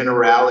that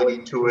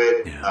minerality to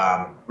it.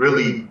 Yeah.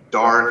 Really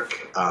dark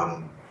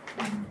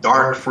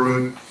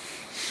fruit.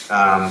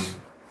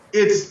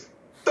 It's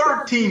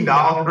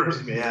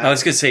 $13, man. I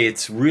was gonna say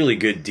it's really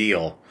good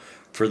deal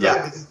for the.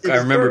 Yeah, it's I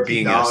remember $13,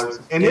 being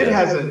and it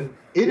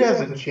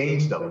hasn't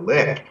changed a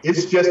lick.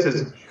 It's just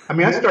as I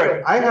mean,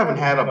 I haven't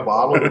had a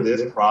bottle of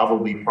this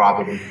probably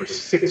for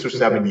 6 or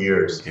 7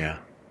 years. Yeah.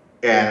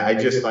 And I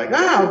just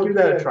I'll give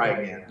that a try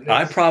again.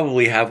 I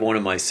probably have one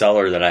in my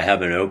cellar that I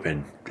haven't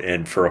opened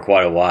and for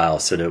quite a while,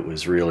 so that it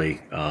was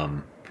really.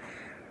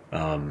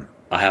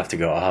 I'll have to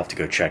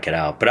go check it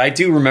out. But I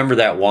do remember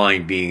that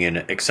wine being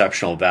an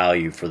exceptional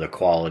value for the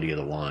quality of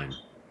the wine.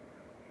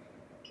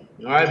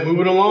 All right,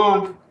 moving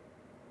along.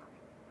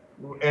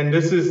 And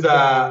this is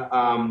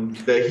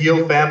the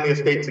Heel Family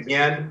Estates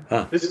again.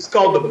 Huh. This is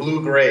called the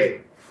Blue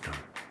Gray.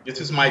 This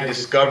is my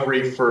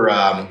discovery for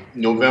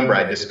November.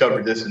 I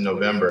discovered this in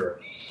November,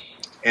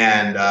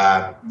 and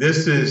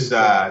this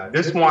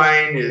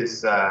wine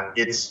is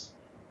it's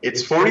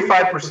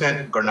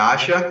 45%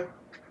 Grenache,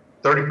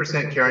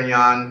 30%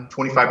 Carignan,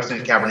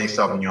 25% Cabernet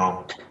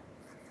Sauvignon.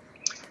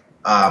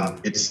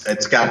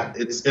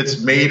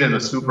 It's made in a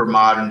super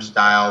modern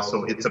style,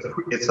 so it's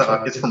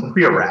from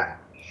Priorat,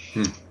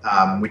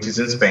 which is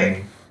in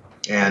Spain,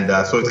 and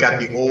so it's got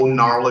the old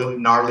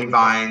gnarly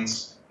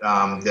vines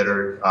that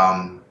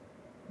are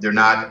they're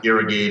not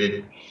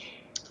irrigated,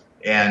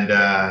 and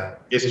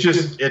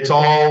it's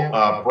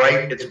all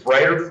bright. It's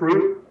brighter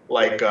fruit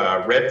like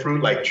red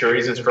fruit, like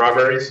cherries and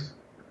strawberries,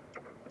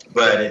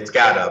 but it's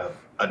got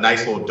a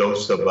nice little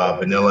dose of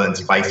vanilla and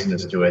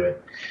spiciness to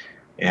it,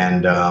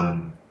 and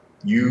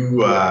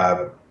you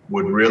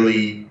would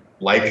really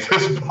like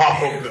this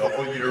bottle,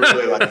 Bill. You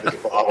really like this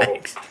bottle.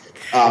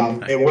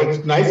 And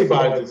what's nice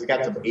about it is it's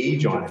got some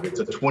age on it. It's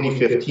a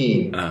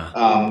 2015.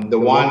 The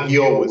Juan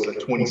Gil was a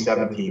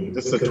 2017.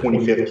 This is a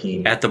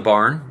 2015. At the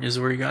barn is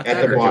where you got that?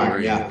 At the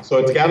barn, yeah. So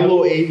it's got a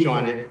little age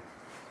on it.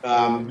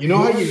 You know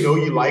how you know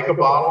you like a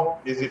bottle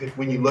is if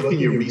when you look in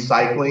your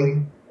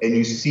recycling and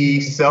you see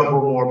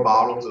several more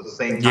bottles of the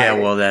same type. Yeah,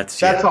 well, that's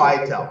how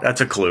I tell. That's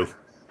a clue.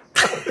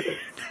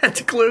 That's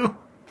a clue.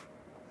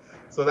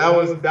 So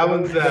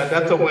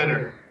that's a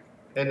winner.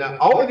 And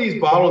all of these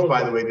bottles,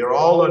 by the way, they're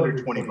all under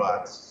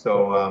 $20.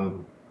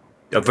 So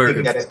I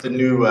think that's the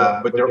new.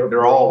 But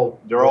they're all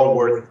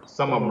worth.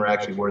 Some of them are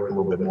actually worth a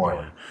little bit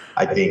more.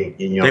 I think.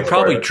 They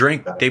probably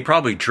drink. They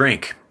probably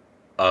drink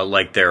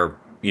like their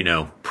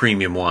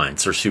premium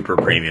wines or super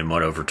premium,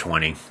 what over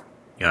 20,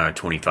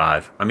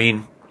 25. I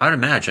mean, I'd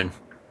imagine.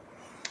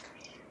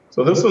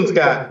 So this is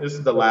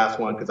the last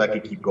one because I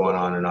could keep going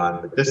on and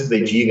on. But this is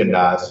the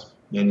Gigondas,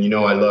 and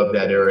I love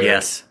that area.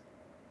 Yes.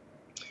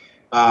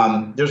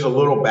 There's a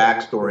little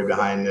backstory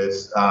behind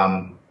this.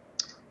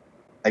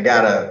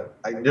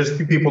 There's a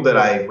few people that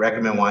I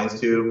recommend wines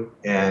to,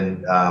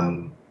 and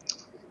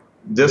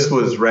this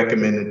was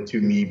recommended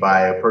to me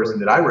by a person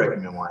that I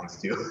recommend wines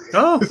to.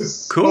 Oh,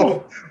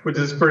 cool. Which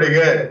is pretty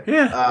good.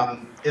 Yeah.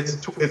 It's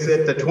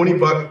at the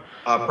 $20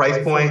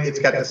 price point. It's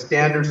got the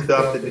standard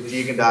stuff that the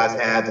Gigondas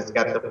has. It's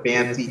got the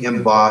fancy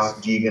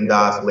embossed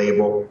Gigondas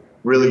label.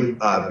 Really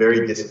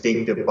very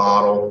distinctive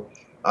bottle.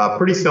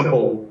 Pretty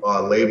simple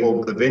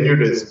label. The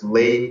vineyard is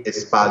Les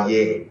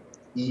Espaliers,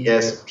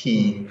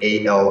 Espaliers.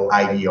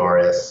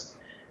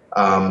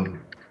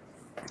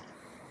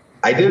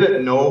 I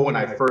didn't know when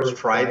I first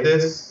tried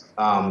this,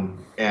 and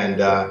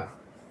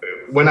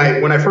when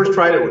I first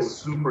tried it, was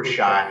super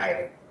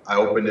shy. I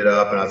opened it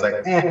up and I was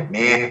like,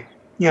 man,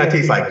 it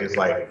tastes like just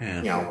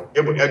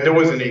there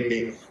wasn't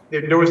anything.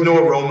 There was no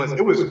aromas.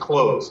 It was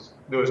closed.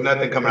 There was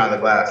nothing coming out of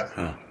the glass.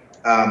 Huh.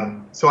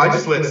 So I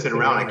just let it sit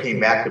around. I came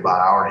back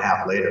about an hour and a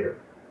half later.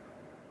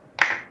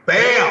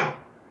 Bam!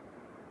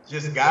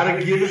 Just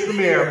gotta give it some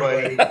air,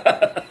 buddy.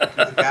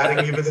 Just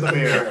gotta give it some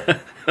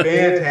air.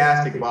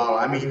 Fantastic bottle.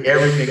 I mean,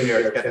 everything there.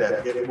 It's got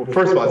that. Well,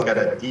 first of all, it's got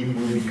that deep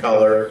ruby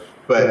color,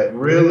 but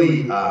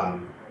really,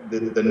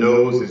 the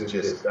nose is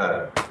just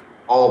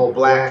all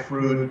black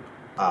fruit,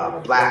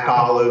 black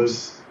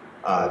olives,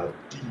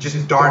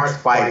 just dark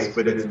spice.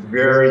 But it's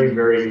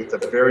it's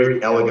a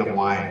very elegant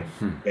wine,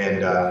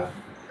 and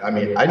I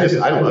mean, I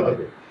love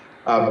it.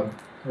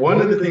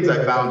 One of the things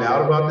I found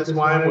out about this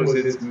wine was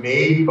it's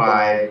made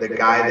by the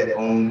guy that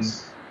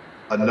owns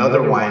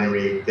another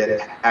winery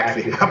that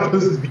actually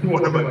happens to be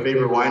one of my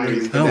favorite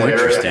wineries in that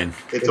area.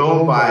 It's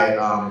owned by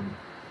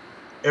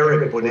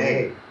Eric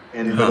Bonnet,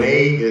 and Bonnet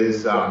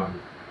is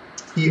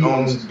he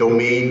owns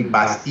Domaine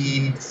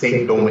Bastide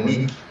Saint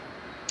Dominique,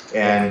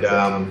 and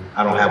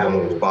I don't have one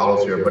of those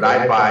bottles here, but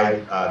I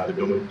buy the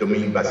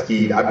Domaine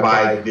Bastide. I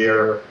buy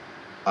their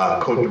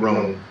Côte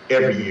d'Aron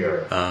every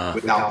year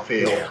without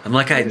fail. I'm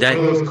like one of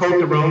those Côte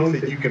d'Arons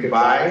that you can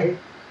buy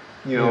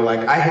You know, like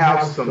I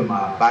have some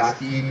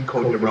Bastide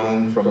Côte de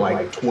Rhone from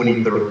like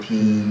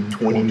 2013,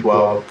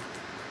 2012.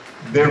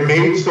 They're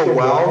made so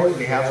well and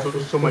they have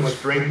so much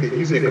strength that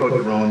usually a Côte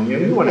de Rhone, you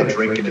know, you want to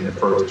drink it in the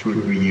first 2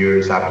 or 3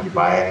 years after you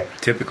buy it.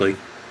 Typically.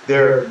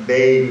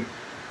 They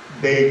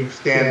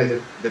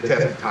stand the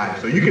test of time.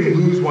 So you can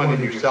lose one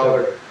in your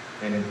cellar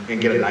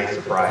and get a nice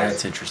surprise.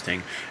 That's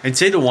interesting. And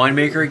say the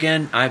winemaker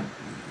again. I'm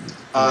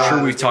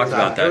sure we've talked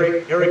about that.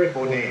 Eric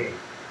Bonnet.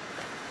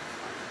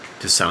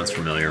 Just sounds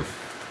familiar.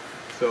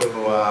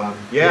 So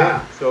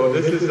yeah. So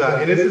this is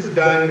and this is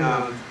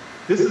done.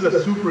 This is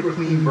a super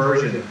clean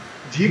version.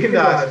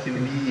 Gigondas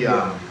can be, you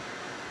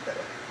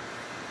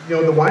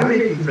know, the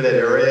winemaking for that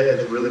area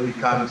has really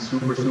become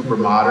super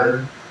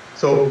modern.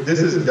 So this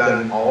is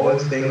done all in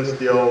stainless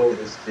steel.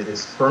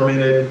 It's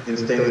fermented in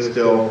stainless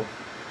steel,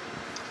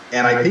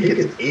 and I think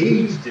it's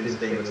aged in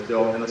stainless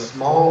steel. And a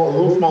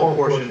little small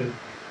portion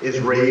is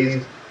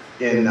raised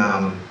in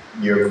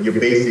your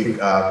basic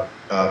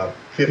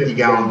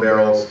 50-gallon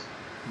barrels,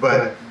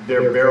 but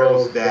they're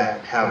barrels that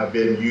have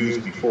been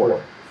used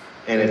before,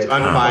 and it's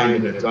unfined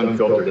and it's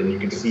unfiltered, and you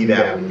can see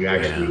that when you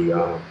actually.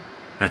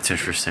 That's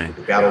interesting.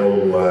 It's got a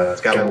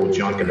little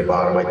junk in the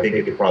bottom. I think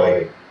it's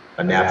probably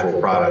a natural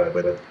product,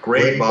 but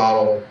great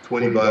bottle,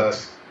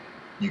 $20.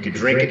 You could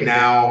drink it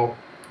now.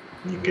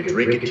 You could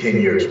drink it 10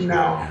 years from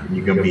now, and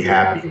you're gonna be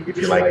happy if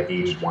you like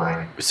aged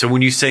wine. So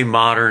when you say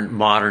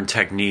modern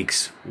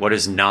techniques, what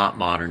is not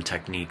modern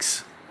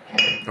techniques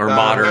or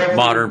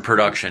modern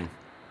production?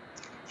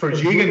 For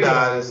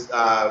Gigondas,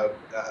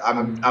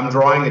 I'm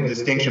drawing a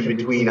distinction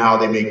between how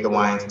they make the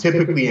wines.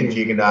 Typically in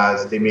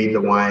Gigondas, they made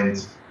the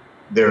wines.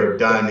 They're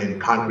done in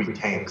concrete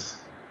tanks,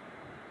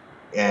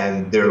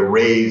 and they're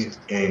raised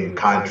in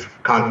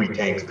concrete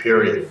tanks.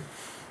 Period.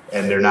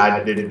 And they're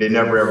not. They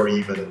never ever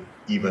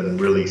even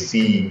really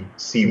see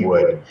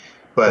wood.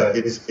 But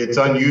it's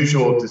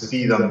unusual to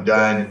see them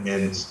done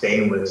in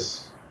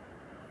stainless.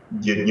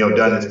 You know,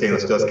 done in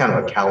stainless steel. It's kind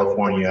of a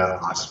California,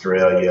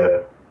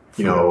 Australia,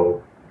 you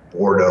know,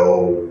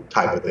 Bordeaux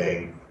type of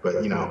thing.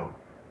 But you know,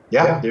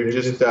 yeah, they're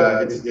just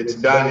it's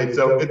done.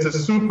 It's a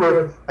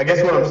super. I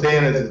guess what I'm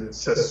saying is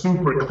it's a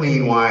super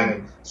clean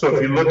wine. So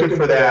if you're looking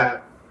for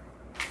that,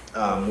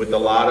 with a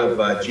lot of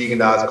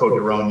Gigondas Côte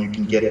de Rhone, you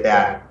can get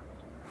that.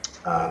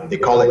 They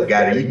call it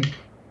garrigue,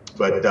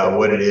 but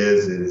what it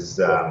is it's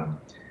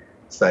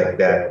like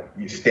that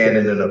you're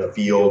standing in a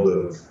field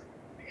of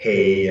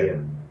hay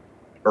and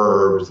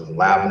herbs and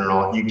lavender and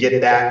all. You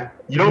get that.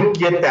 You don't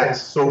get that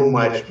so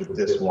much with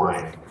this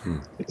wine.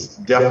 It's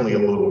definitely a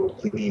little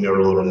cleaner,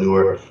 a little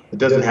newer. It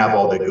doesn't have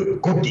all the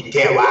goût du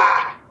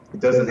terroir. It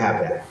doesn't have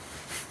that.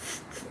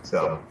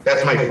 So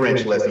that's my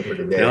French lesson for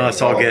today. No,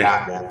 it's all good.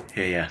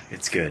 Yeah,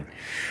 it's good.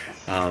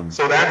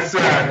 So that's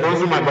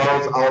those are my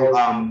bottles.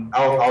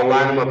 I'll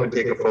line them up and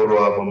take a photo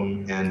of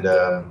them. And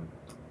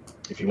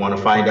if you want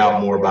to find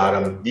out more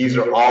about them, these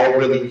are all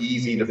really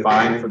easy to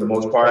find for the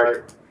most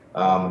part.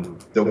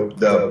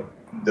 The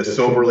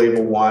Sober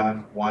Label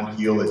Juan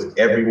Gil is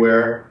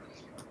everywhere.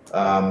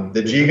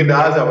 The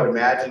Gigondas, I would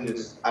imagine,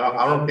 is I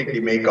don't think they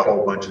make a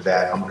whole bunch of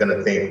that. I'm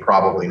gonna think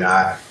probably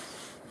not.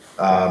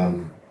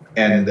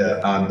 And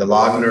the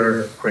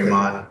Lagner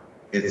Cremant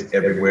is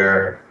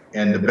everywhere,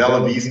 and the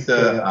Bella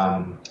Vista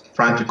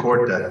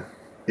Franciacorta.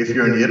 If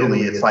you're in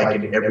Italy, it's like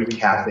in every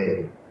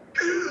cafe.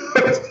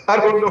 I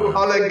don't know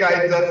how that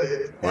guy does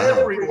it. Wow.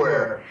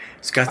 Everywhere.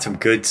 He's got some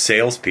good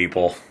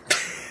salespeople.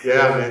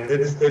 Yeah, man,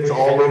 it's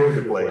all over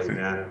the place,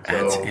 man. So,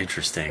 that's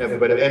interesting. Yeah,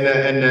 but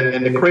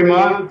and the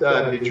Cremant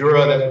de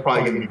Jura, that's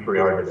probably going to be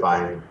pretty hard to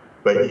find.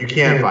 But you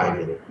can find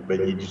it,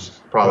 but you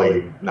just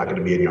probably not going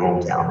to be in your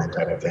hometown, that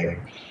type of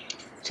thing.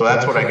 So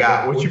that's what I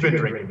got. What you been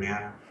drinking,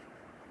 man?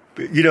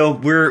 You know,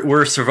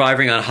 we're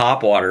surviving on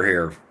hop water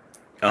here.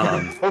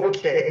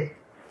 Okay.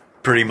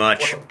 Pretty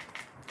much.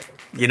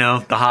 You know,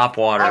 the hop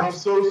water. I'm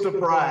so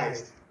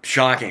surprised.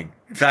 Shocking.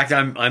 In fact,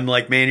 I'm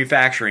like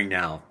manufacturing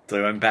now,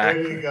 so I'm back.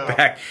 There you go.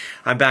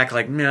 I'm back.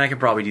 Like, man, I can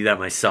probably do that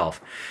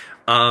myself.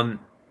 I've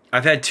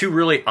had two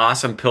really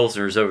awesome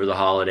pilsners over the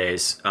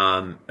holidays.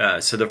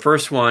 So the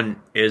first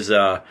one is,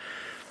 and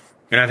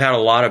I've had a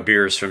lot of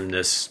beers from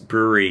this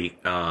brewery,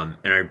 and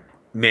they're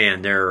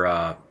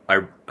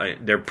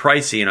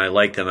pricey and I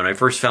like them. And I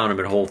first found them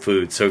at Whole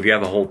Foods. So if you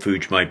have a Whole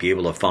Foods, you might be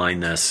able to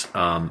find this.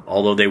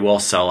 Although they will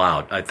sell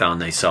out. I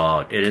found they sell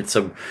out, and it's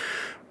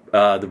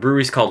the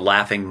brewery's called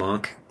Laughing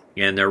Monk.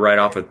 And they're right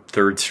off of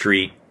 3rd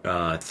Street.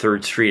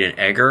 3rd Street and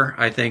Egger,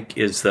 I think,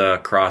 is the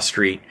cross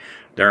street.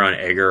 They're on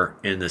Egger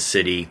in the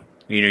city.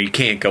 You know, you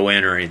can't go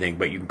in or anything,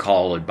 but you can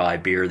call and buy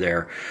beer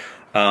there.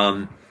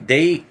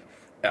 They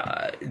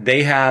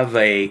have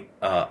a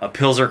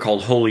pilsner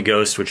called Holy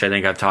Ghost, which I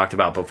think I've talked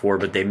about before,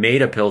 but they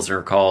made a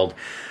pilsner called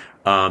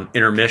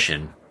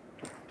Intermission.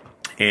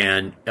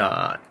 And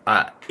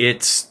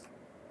it's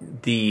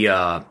they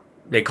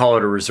call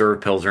it a reserve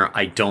pilsner.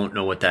 I don't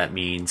know what that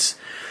means.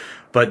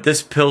 But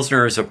this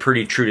pilsner is a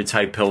pretty true to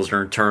type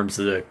pilsner in terms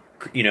of the,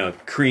 you know,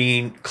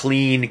 clean,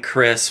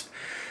 crisp,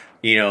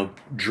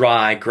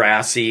 dry,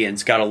 grassy, and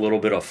it's got a little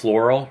bit of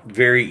floral.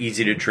 Very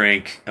easy to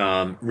drink.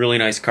 Really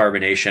nice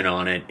carbonation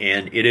on it.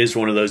 And it is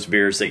one of those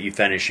beers that you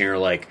finish and you're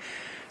like,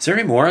 is there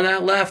any more of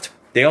that left?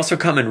 They also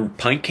come in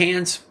pint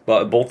cans,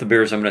 but both the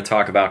beers I'm going to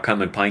talk about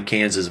come in pint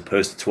cans as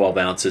opposed to 12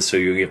 ounces. So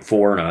you get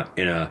four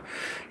you don't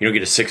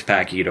get a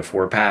 6-pack, you get a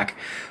 4-pack.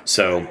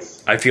 So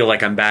I feel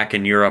like I'm back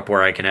in Europe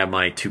where I can have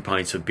my 2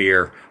 pints of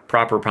beer,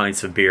 proper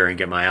pints of beer, and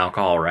get my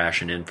alcohol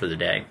ration in for the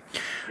day.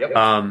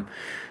 Yep.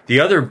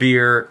 The other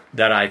beer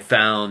that I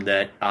found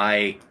that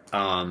I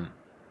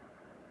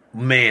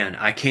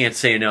can't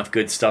say enough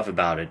good stuff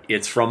about it.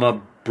 It's from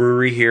a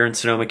brewery here in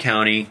Sonoma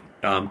County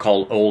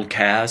called Old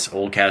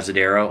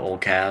Cazadero,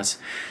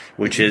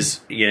 which is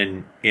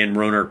in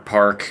Rohnert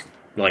Park,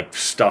 like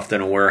stuffed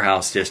in a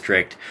warehouse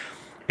district.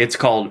 It's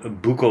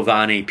called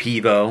Bukovany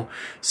Pivo.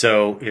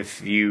 So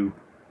if you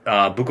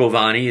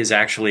Bukovany is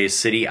actually a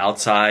city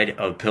outside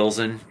of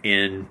Pilsen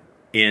in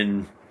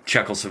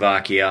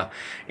Czechoslovakia,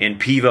 and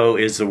pivo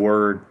is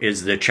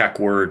the Czech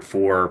word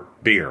for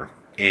beer.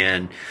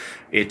 And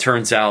it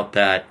turns out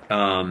that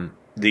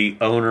the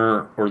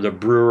owner or the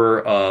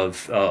brewer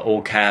of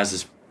Old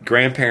Kaz's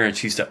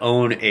grandparents used to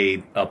own a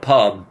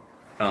pub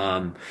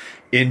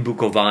in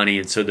Bukovany,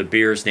 and so the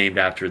beer is named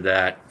after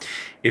that.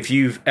 If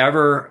you've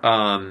ever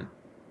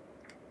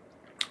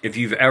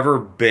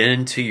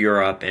been to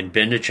Europe and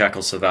been to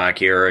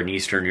Czechoslovakia or in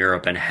Eastern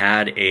Europe and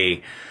had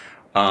a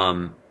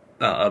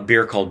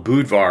beer called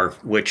Budvar,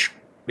 which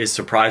is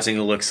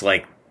surprisingly looks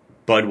like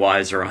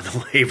Budweiser on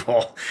the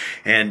label,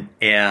 and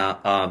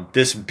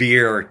this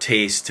beer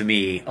tastes to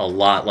me a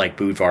lot like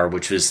Budvar,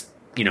 which is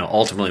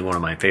ultimately one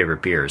of my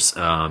favorite beers.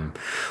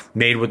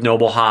 Made with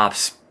noble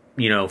hops,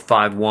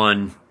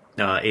 5.1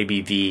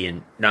 ABV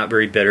and not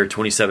very bitter,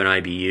 27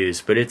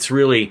 IBUs, but it's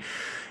really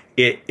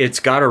it's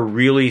got a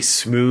really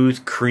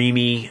smooth,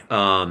 creamy,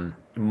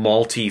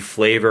 malty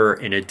flavor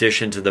in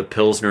addition to the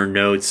Pilsner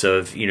notes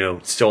of,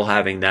 still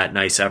having that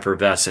nice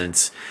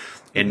effervescence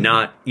and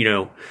not,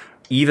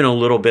 even a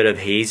little bit of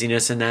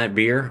haziness in that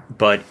beer.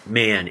 But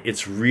man,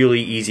 it's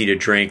really easy to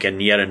drink,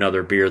 and yet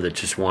another beer that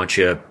just wants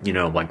you,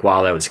 like,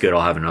 wow, that was good,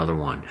 I'll have another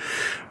one.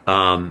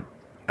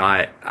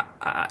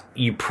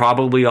 You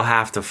probably will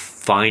have to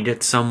find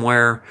it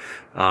somewhere.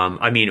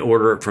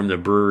 Order it from the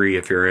brewery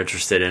if you're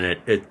interested in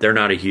it. They're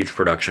not a huge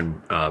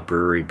production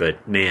brewery,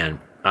 but man,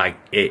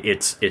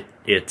 it's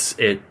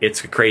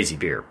a crazy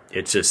beer.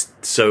 It's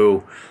just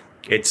so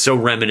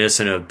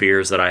reminiscent of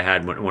beers that I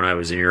had when I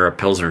was in Europe,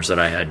 Pilsners that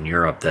I had in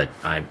Europe, that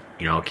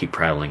I'll keep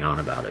prattling on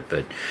about it,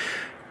 but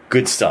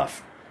good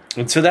stuff.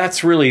 And so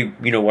that's really,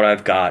 what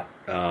I've got.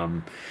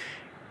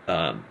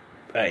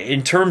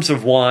 In terms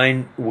of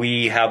wine,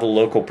 we have a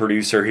local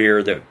producer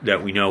here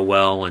that we know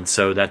well, and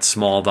so that's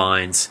Small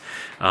Vines.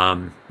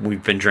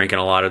 We've been drinking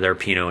a lot of their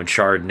Pinot and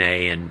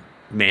Chardonnay, and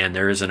man,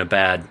 they're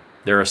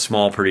a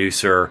small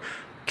producer,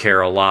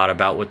 care a lot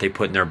about what they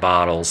put in their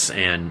bottles,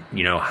 and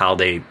how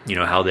they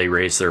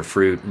raise their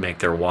fruit and make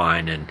their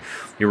wine. And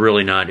you're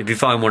really not, if you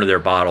find one of their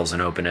bottles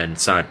and open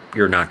it,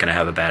 you're not going to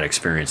have a bad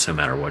experience no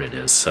matter what it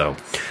is. So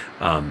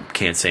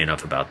can't say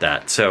enough about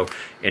that. So,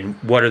 and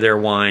what are their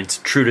wines?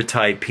 True to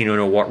type Pinot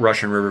Noir,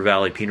 Russian River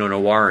Valley Pinot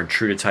Noir, and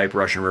true to type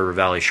Russian River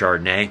Valley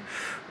Chardonnay.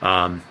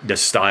 The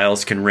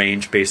styles can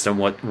range based on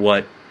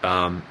what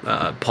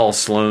Paul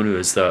Sloan, who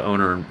is the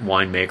owner and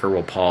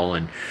winemaker, Paul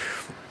and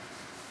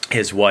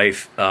his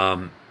wife,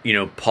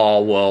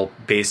 Paul will,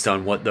 based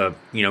on what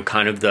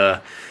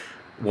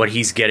what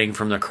he's getting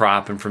from the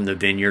crop and from the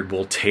vineyard,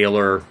 will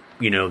tailor,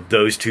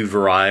 those two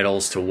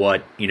varietals to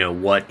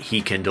what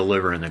he can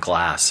deliver in the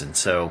glass. And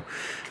so,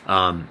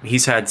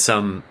 he's had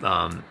some,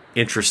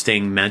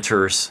 interesting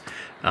mentors.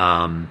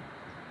 I'm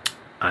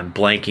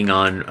blanking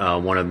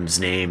on, one of them's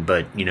name,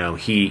 but,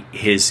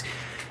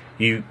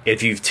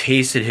 if you've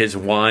tasted his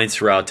wines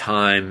throughout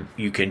time,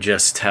 you can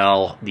just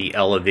tell the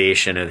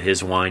elevation of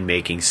his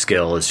winemaking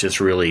skill is just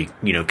really,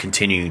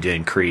 continuing to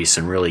increase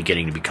and really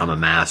getting to become a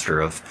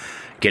master of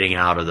getting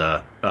out of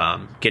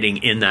getting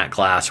in that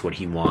glass what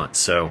he wants.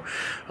 So,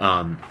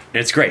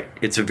 it's great.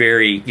 It's a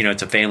very,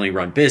 it's a family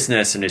run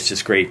business, and it's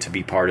just great to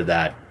be part of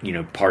that,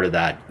 part of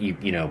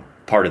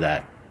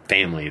that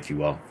family, if you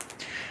will.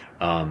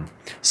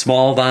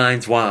 Small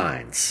Vines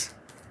Wines.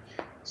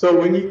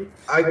 So I'm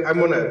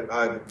going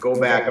to go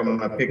back. I'm going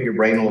to pick your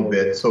brain a little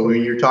bit. So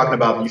when you're talking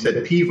about, you said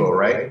Pivo,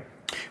 right?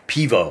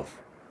 Pivo.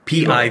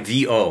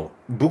 Pivo.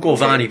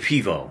 Bukovany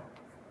Pivo.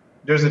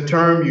 There's a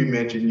term you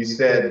mentioned. You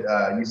said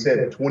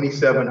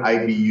 27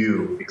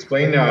 IBU.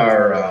 Explain to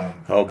our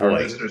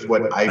listeners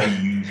what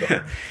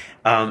IBUs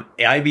are.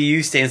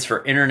 IBU stands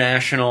for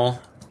International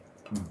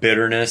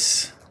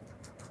Bitterness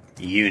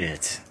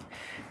Unit,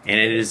 and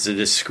it is a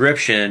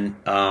description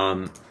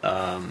of.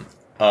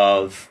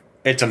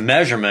 It's a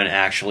measurement,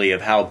 actually,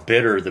 of how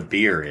bitter the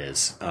beer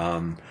is.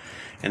 And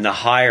the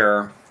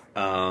higher,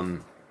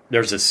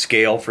 there's a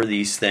scale for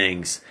these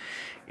things.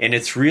 And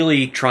it's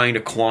really trying to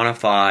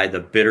quantify the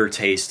bitter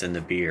taste in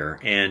the beer.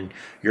 And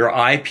your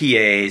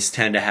IPAs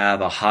tend to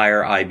have a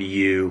higher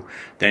IBU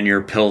than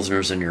your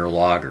Pilsners and your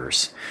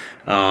lagers.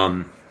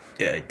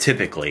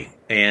 typically.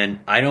 And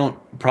I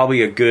don't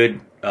probably a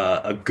good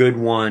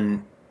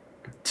one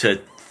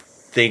to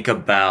think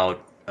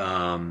about.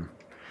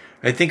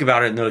 I think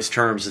about it in those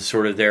terms as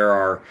sort of there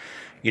are,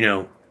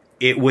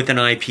 with an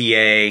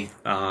IPA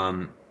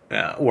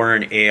or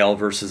an ale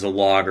versus a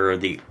lager,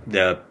 the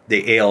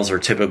ales are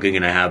typically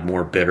going to have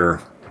more bitter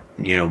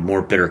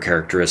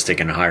characteristic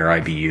and higher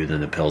IBU than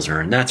the Pilsner,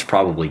 and that's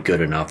probably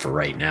good enough for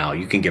right now.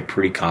 You can get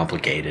pretty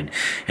complicated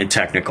and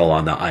technical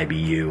on the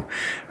IBU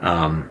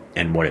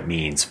and what it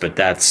means, but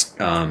that's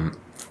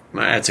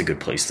a good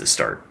place to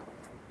start.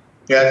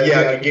 Yeah,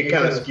 it can get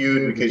kind of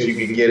skewed because you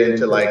can get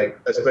into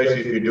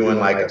especially if you're doing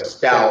like a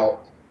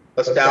stout.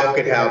 A stout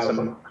could have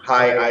some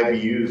high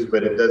IBUs,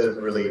 but it doesn't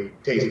really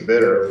taste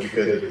bitter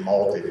because it's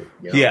malted.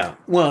 Yeah,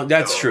 well,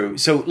 that's true.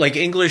 So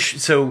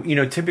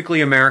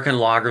typically American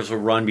lagers will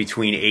run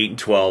between 8 and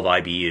 12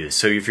 IBUs.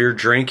 So if you're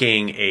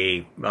drinking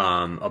a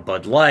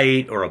Bud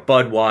Light or a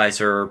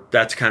Budweiser,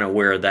 that's kind of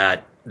where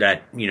that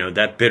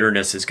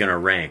bitterness is going to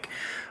rank.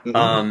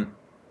 Mm-hmm.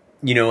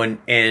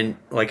 And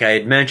like I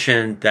had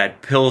mentioned,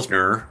 that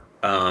Pilsner,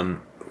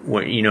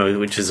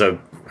 which is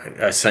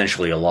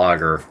essentially a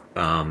lager.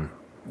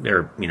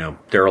 There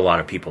are a lot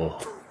of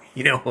people,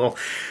 will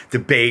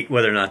debate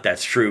whether or not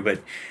that's true,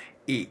 but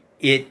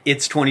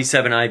it's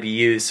 27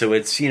 IBUs, so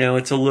it's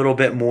a little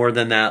bit more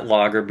than that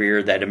lager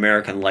beer, that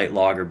American light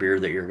lager beer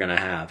that you're going to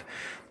have.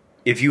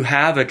 If you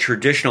have a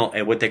traditional,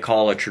 what they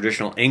call a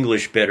traditional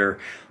English bitter,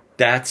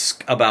 that's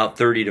about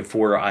 30 to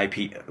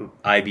 40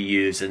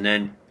 IBUs, and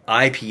then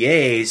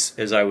IPAs,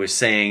 as I was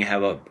saying,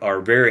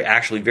 are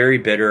very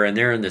bitter, and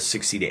they're in the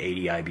 60 to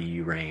 80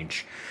 IBU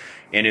range.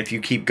 And if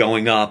you keep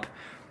going up,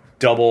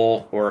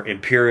 double or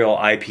imperial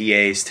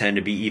IPAs tend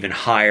to be even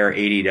higher,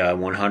 80 to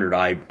 100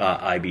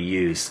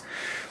 IBUs.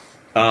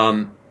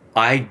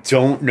 I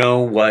don't know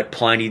what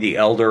Pliny the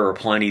Elder or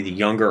Pliny the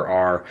Younger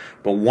are,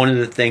 but one of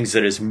the things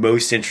that is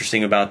most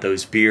interesting about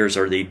those beers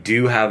are they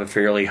do have a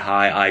fairly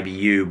high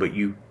IBU, but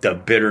the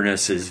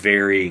bitterness is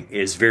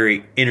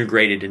very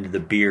integrated into the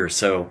beer.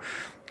 So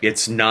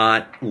it's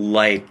not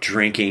like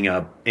drinking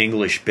a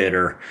English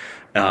bitter.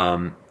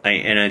 And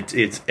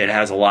it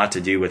has a lot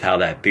to do with how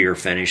that beer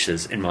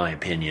finishes, in my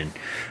opinion.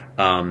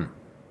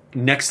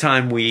 Next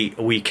time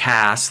we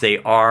cast, they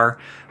are,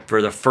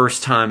 for the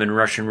first time in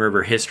Russian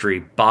River history,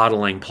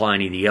 bottling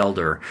Pliny the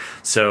Elder.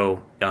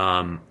 So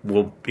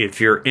if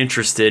you're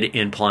interested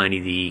in Pliny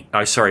the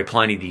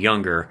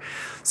Younger.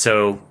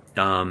 So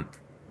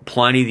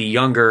Pliny the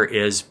Younger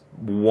is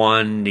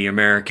won the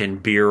American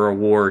Beer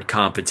Award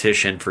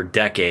competition for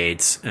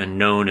decades and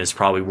known as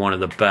probably one of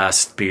the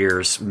best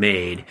beers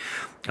made.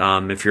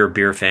 If you're a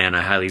beer fan,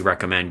 I highly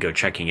recommend go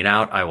checking it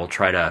out. I will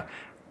try to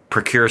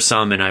procure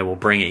some, and I will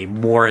bring a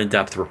more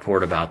in-depth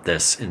report about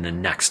this in the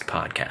next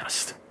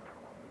podcast.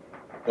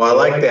 Well,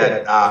 I like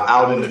that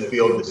out in the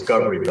field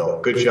discovery,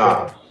 Bill. Good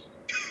job.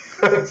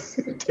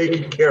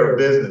 Taking care of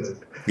business.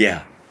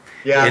 Yeah.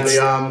 Yeah,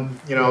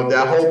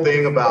 that whole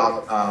thing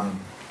about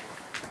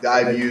the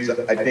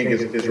IBUs, I think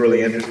is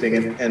really interesting,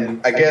 and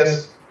I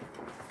guess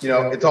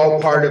it's all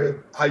part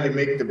of how you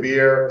make the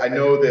beer. I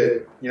know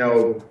that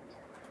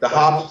the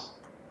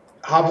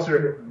hops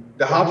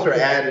are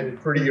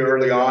added pretty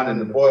early on in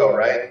the boil,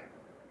 right?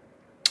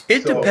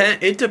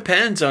 It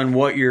depends on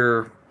what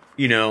you're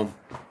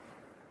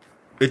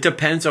it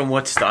depends on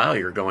what style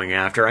you're going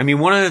after. I mean,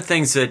 one of the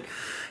things that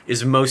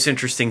is most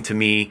interesting to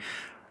me,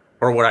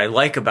 or what I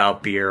like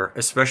about beer,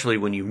 especially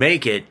when you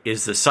make it,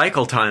 is the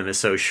cycle time is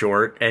so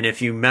short. And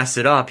if you mess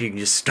it up, you can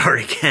just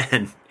start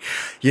again.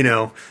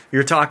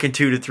 You're talking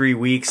 2 to 3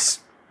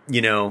 weeks,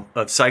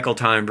 of cycle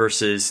time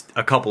versus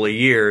a couple of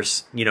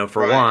years,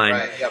 for wine.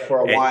 Right. Yeah, for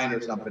a wine or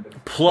something.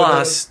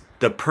 Plus,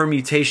 the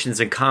permutations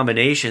and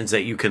combinations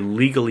that you can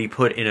legally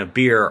put in a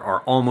beer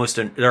are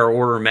they're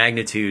order of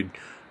magnitude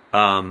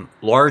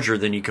larger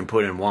than you can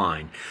put in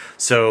wine.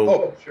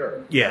 So,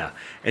 sure. Yeah.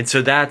 And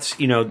so that's,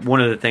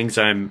 one of the things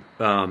I'm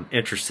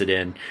interested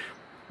in.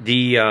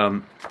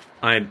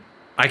 I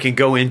can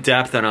go in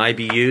depth on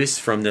IBUs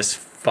from this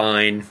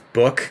fine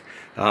book.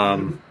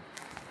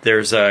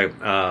 There's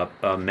a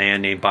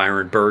man named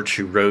Byron Birch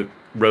who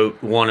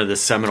wrote one of the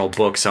seminal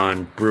books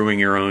on brewing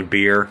your own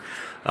beer.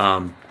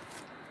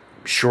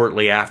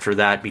 Shortly after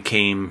that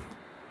became,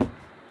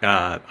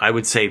 I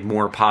would say,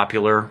 more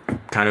popular,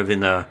 kind of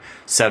in the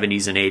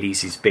 70s and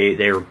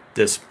 80s.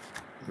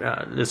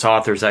 This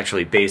author is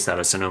actually based out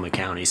of Sonoma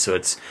County, so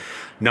it's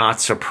not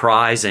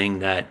surprising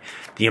that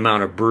the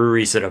amount of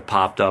breweries that have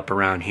popped up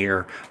around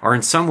here are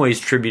in some ways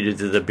attributed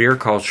to the beer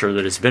culture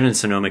that has been in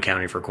Sonoma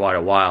County for quite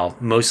a while,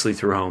 mostly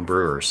through home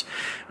brewers.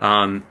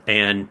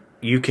 And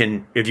you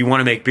can, if you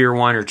want to make beer,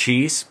 wine, or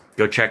cheese,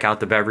 go check out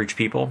the Beverage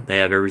People. They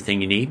have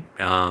everything you need,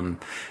 and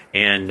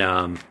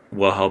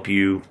will help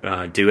you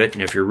do it.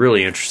 And if you're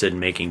really interested in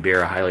making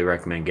beer, I highly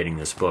recommend getting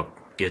this book.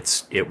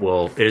 It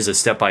is a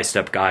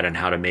step-by-step guide on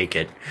how to make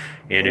it.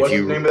 And what's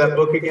the name of that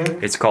book again?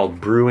 It's called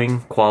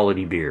Brewing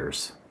Quality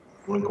Beers.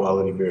 Brewing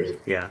Quality Beers.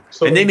 Yeah.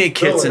 So, and they make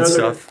kits and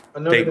stuff.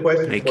 Another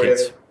question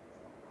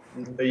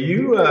for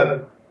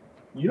you.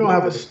 You don't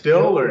have a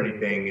still or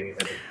anything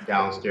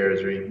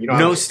downstairs, or you don't have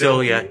No a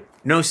still yet.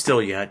 No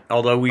still yet.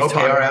 Although we've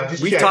Okay, all right, I'm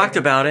just checking. talked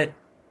about it.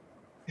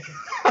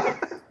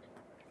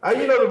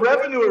 The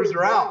revenuers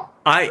are out.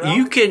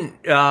 You can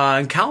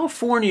in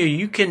California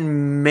you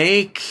can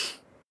make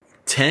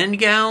 10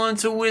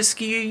 gallons of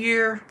whiskey a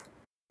year.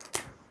 I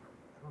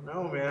don't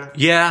know, man.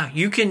 Yeah,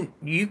 you can.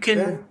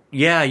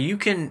 Yeah, you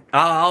can.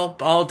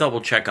 I'll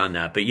double check on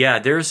that. But yeah,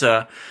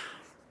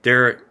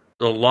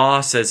 the law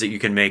says that you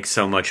can make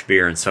so much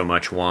beer and so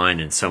much wine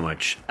and so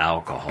much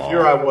alcohol.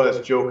 Here I was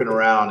joking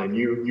around, and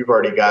you've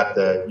already got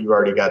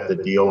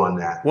the deal on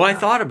that. Well, I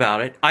thought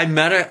about it. I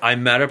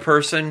met a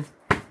person,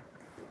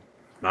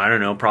 I don't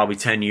know, probably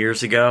 10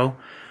 years ago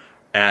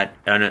at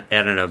an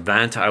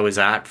event I was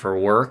at for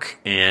work,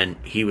 and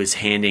he was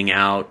handing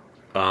out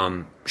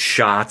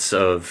shots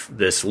of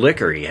this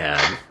liquor he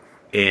had,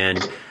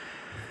 and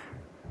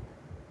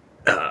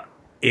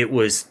it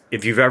was,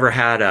 if you've ever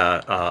had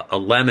a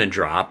lemon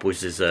drop,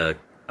 which is like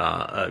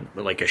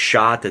a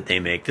shot that they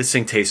make, this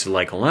thing tasted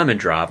like a lemon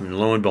drop. And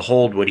lo and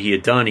behold, what he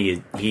had done,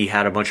 he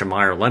had a bunch of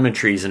Meyer lemon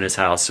trees in his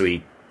house, so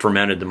he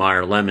fermented the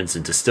Meyer lemons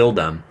and distilled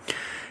them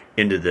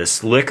into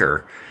this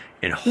liquor.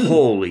 And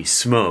holy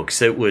smokes,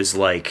 it was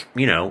like,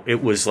 well,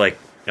 if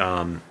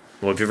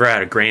you've ever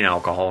had a grain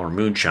alcohol or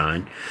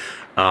moonshine,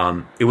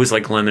 it was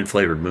like lemon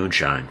flavored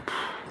moonshine.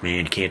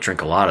 Man, you can't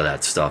drink a lot of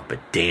that stuff, but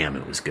damn,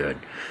 it was good.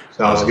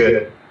 Sounds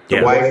good.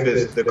 The wife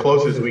is the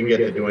closest we can get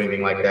to do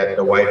anything like that.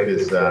 The wife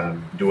is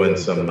doing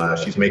some.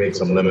 She's making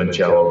some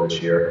limoncello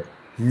this year.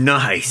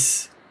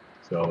 Nice.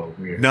 So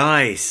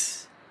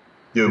nice,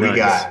 dude.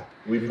 Nice.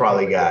 We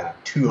probably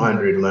got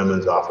 200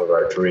 lemons off of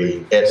our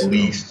tree at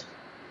least.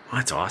 Oh,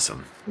 that's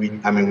awesome. We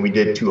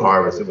did 2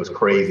 harvests. It was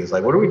crazy. It's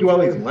like, what do we do all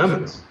these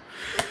lemons?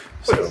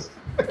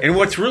 And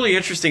what's really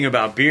interesting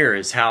about beer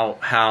is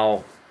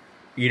how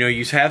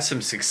you have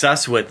some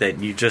success with it,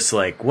 and you just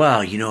like,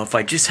 well, if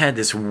I just had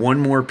this one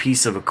more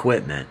piece of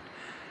equipment,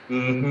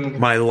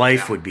 my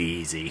life would be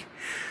easy.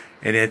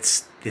 And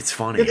it's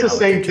funny. It's the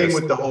same thing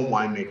with the home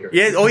winemaker.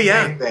 Yeah. Oh,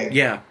 yeah. Same thing.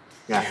 Yeah.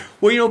 Yeah.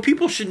 Well,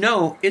 people should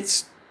know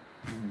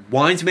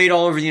wine's made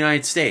all over the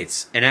United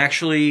States, and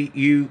actually,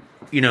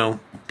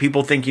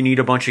 people think you need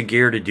a bunch of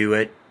gear to do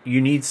it.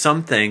 You need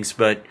some things,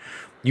 but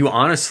you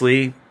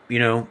honestly,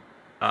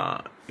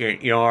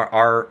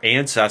 our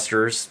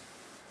ancestors,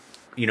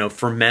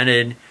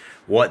 fermented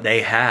what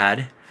they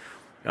had,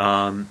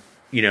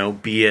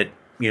 be it,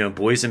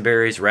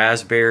 boysenberries,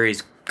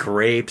 raspberries,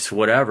 grapes,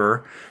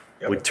 whatever,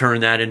 would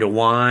turn that into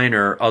wine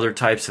or other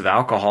types of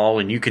alcohol,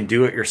 and you can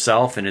do it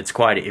yourself. And it's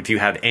if you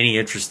have any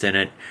interest in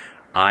it,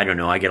 I don't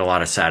know, I get a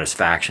lot of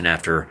satisfaction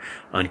after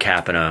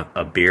uncapping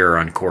a beer,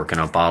 uncorking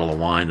a bottle of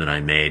wine that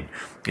I made.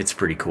 It's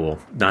pretty cool.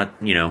 Not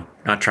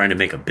trying to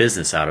make a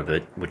business out of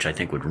it, which I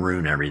think would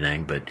ruin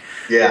everything, but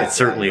it's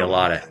certainly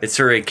it's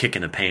certainly a kick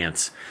in the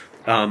pants.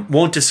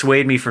 Won't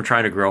dissuade me from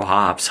trying to grow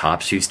hops.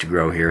 Hops used to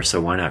grow here,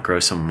 so why not grow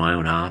some of my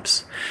own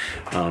hops?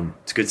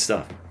 It's good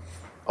stuff.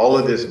 All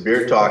of this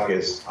beer talk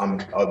is,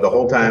 the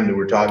whole time that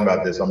we're talking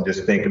about this, I'm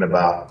just thinking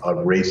about a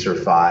Racer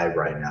 5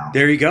 right now.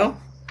 There you go.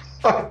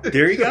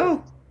 There you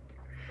go.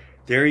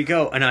 There you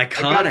go. An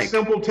iconic,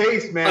 simple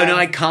taste, man.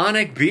 An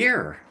iconic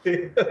beer.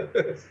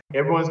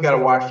 Everyone's got to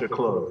wash their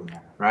clothes,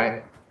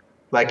 right?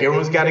 Like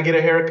everyone's got to get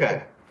a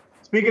haircut.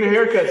 Speaking of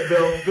haircuts,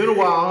 Bill, it's been a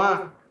while,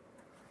 huh?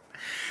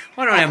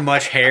 I don't have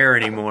much hair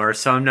anymore,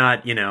 so I'm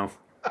not,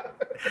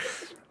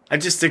 I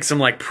just stick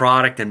some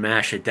product and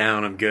mash it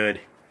down. I'm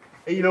good.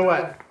 Hey, you know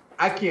what?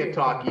 I can't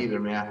talk either,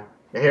 man.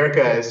 The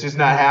haircut is just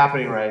not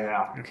happening right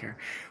now. Okay.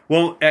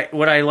 Well,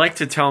 what I like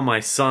to tell my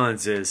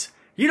sons is,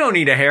 you don't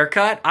need a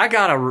haircut. I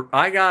got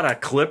a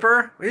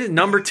clipper. This is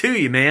number 2,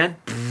 you man.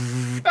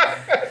 You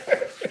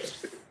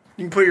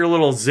can put your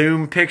little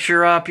Zoom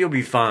picture up. You'll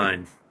be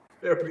fine.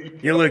 There we go.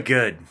 You look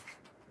good.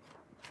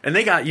 And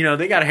they got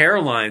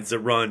hairlines that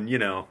run,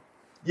 Yeah,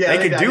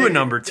 they can do a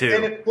number 2.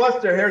 And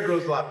plus, their hair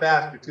grows a lot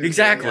faster too.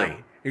 Exactly.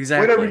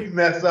 Exactly. Whatever you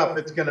mess up,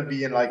 it's going to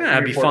be in 3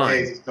 or 4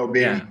 days. It's no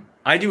baby. Yeah.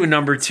 I do a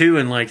number 2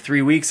 in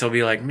 3 weeks. I'll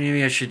be like,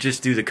 maybe I should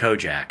just do the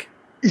Kojak.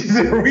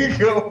 There we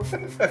go.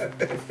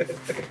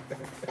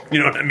 You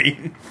know what I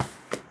mean?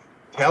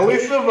 Telly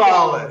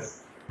Savalas.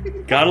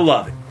 Gotta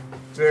love it.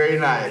 Very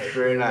nice.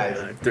 Very nice.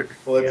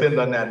 Well, let's end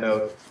on that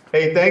note.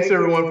 Hey, thanks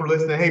everyone for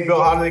listening. Hey,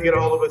 Bill, how do they get a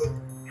hold of us?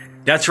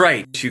 That's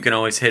right. You can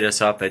always hit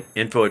us up at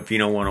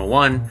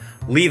info@vino101.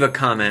 Leave a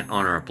comment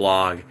on our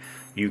blog.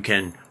 You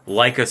can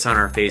like us on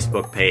our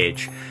Facebook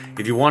page.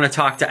 If you want to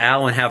talk to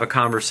Al and have a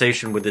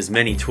conversation with his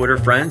many Twitter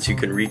friends, you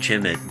can reach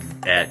him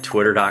at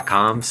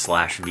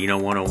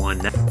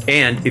twitter.com/Vino101.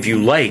 And if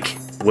you like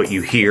what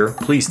you hear,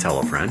 please tell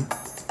a friend.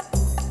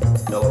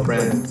 Tell a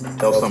friend.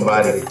 Tell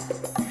somebody.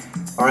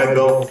 All right,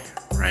 Bill.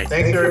 All right.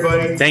 Thanks,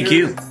 everybody. Thank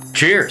you.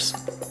 Cheers.